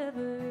could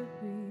ever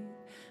breathe.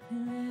 We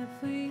live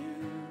for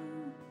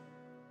you,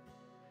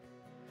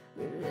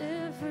 we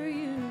live for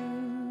you.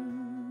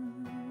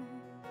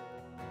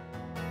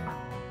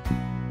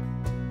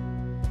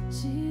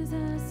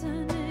 Jesus, a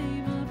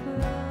name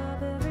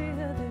above every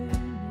other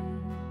name.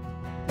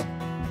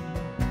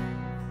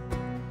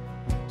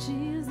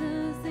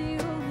 Jesus, the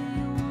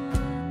only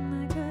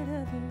one that could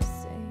ever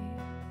save.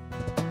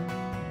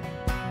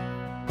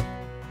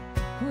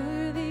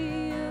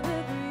 Worthy of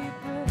every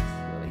breath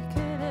we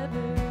could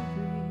ever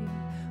breathe.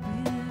 We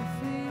live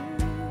for you.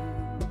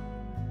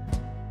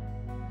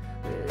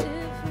 We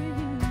live for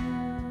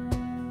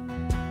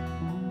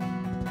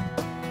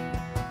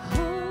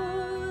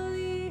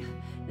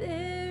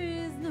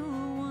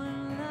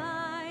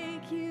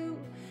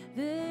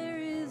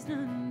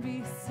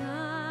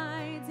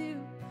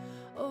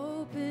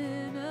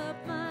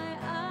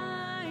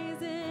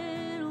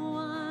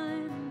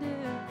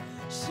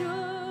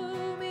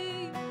Show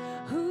me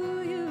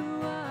who you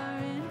are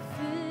and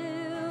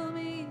fill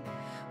me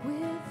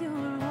with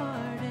your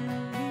heart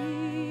and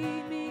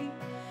lead me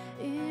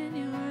in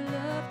your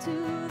love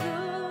to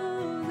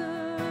those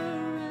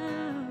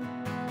around.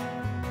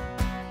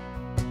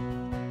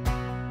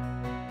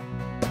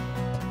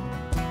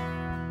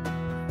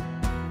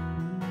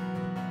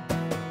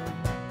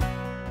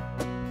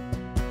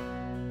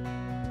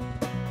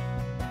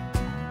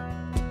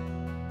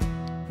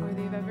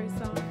 Worthy of every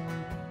song.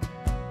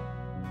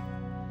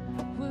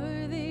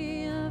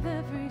 Worthy of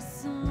every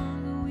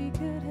song we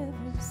could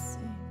ever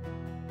sing.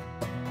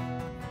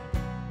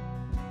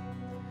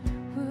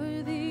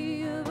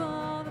 Worthy of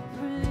all the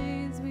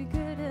praise we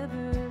could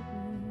ever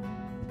bring.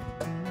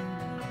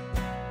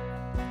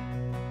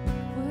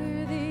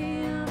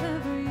 Worthy of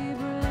every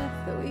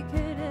breath that we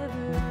could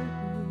ever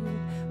breathe.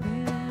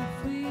 We live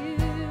for you.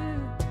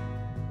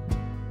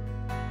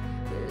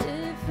 We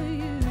live for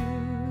you.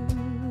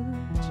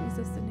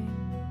 Jesus, the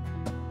name.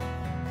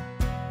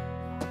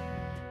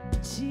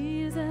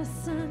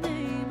 Jesus, a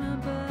name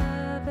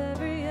above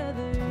every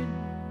other name.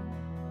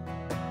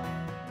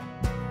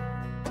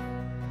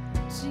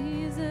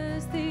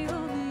 Jesus, the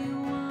only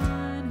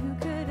one who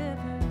could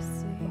ever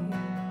save.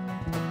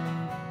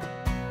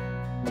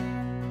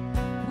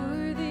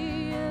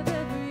 Worthy of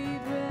every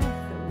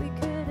breath that we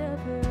could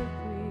ever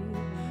breathe.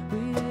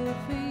 We live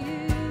for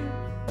you.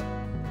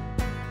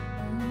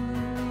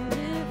 We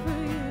live for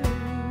you.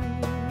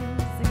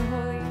 Sing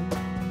holy.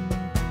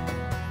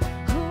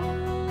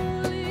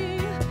 Holy,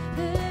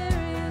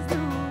 there is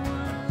no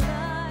one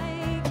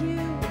like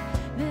you.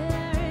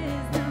 There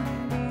is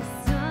none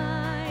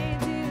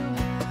beside you.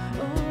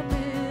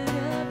 Open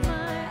up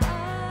my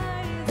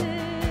eyes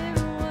in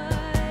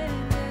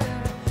wonder.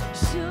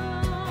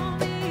 Show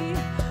me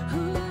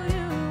who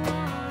you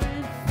are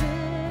and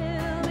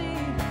fill me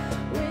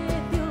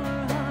with your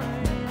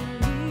heart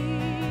and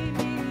lead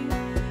me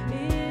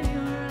in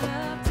your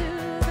love to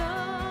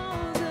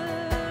those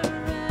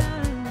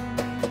around me.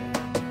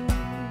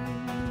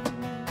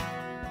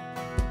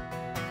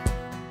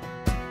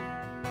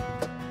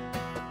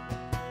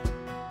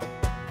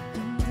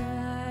 And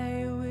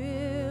I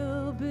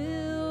will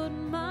build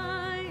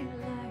my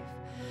life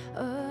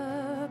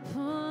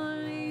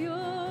upon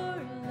your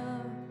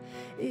love.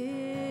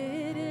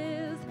 It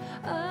is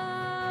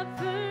a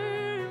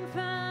firm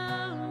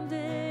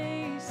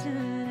foundation,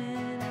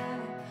 and I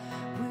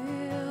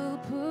will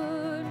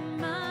put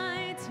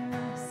my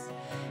trust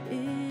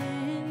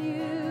in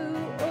you,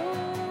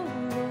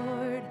 oh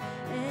Lord,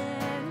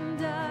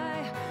 and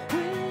I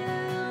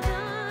will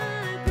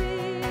not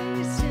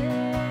be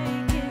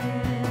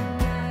shaken.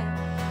 I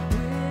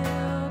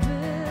will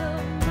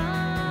build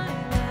my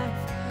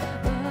life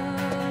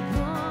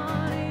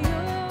upon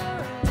your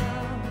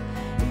love.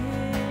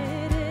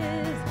 It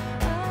is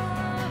a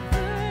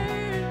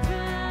firm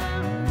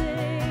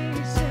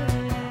foundation,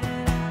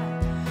 and I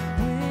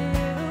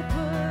will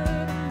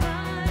put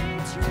my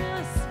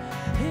trust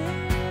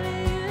in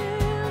you,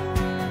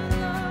 oh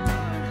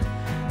Lord,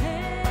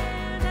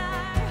 and I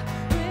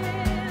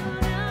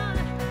will not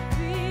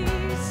be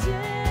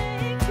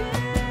shaken.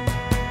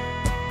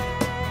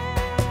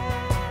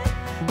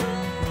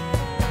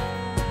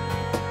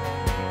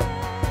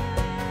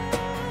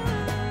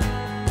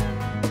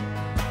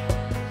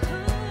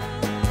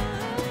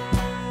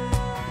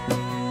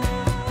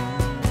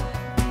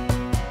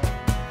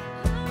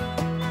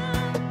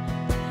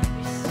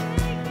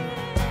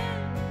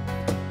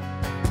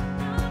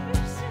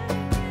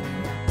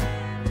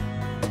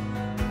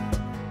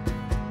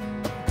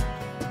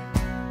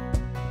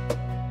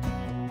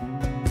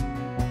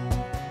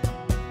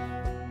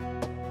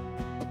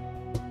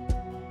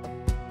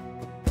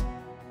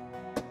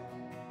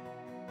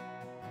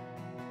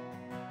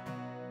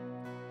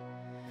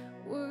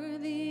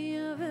 Worthy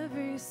of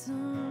every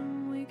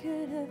song we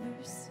could ever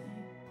sing.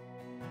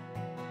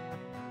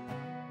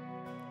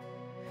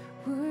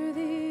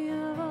 Worthy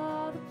of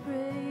all the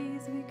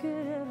praise we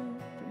could ever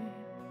bring.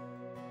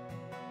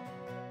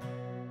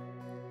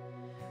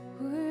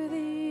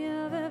 Worthy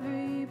of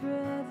every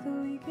breath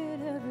we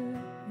could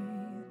ever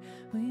breathe.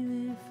 We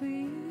live for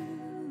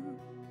you.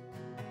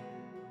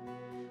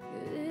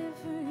 We live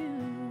for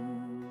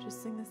you.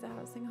 Just sing this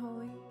out. Sing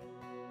holy.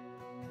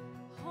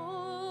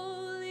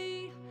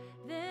 Holy,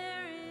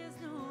 there is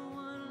no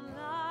one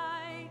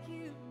like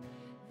you.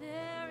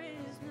 There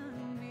is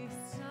none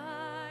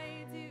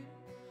beside you.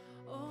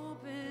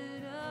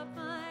 Open up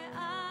my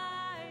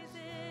eyes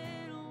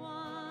in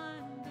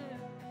wonder.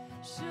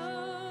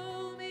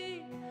 Show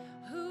me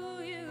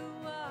who you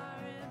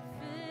are and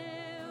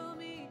fill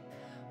me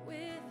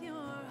with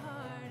your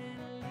heart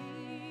and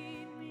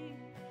lead me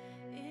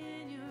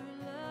in your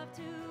love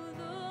to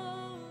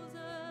those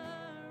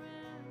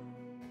around.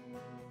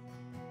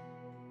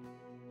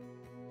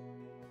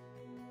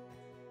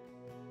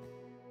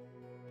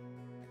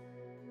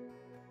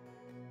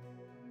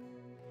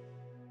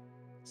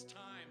 It's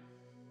time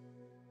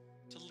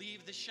to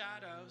leave the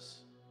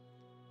shadows.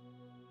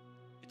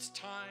 It's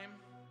time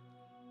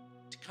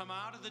to come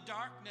out of the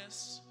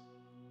darkness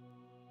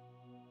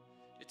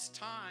It's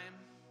time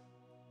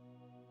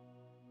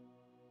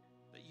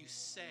that you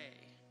say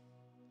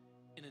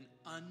in an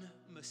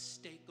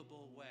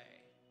unmistakable way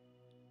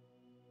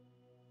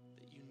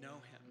that you know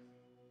him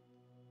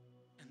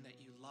and that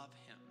you love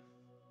him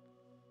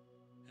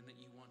and that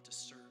you want to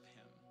serve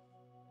him.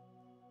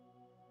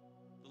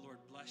 The Lord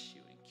bless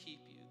you and keep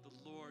you.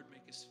 The Lord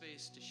make his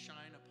face to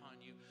shine upon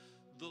you.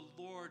 The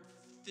Lord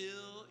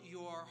fill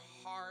your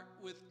heart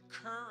with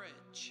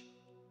courage.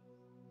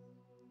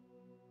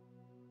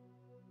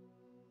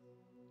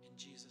 In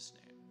Jesus'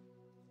 name.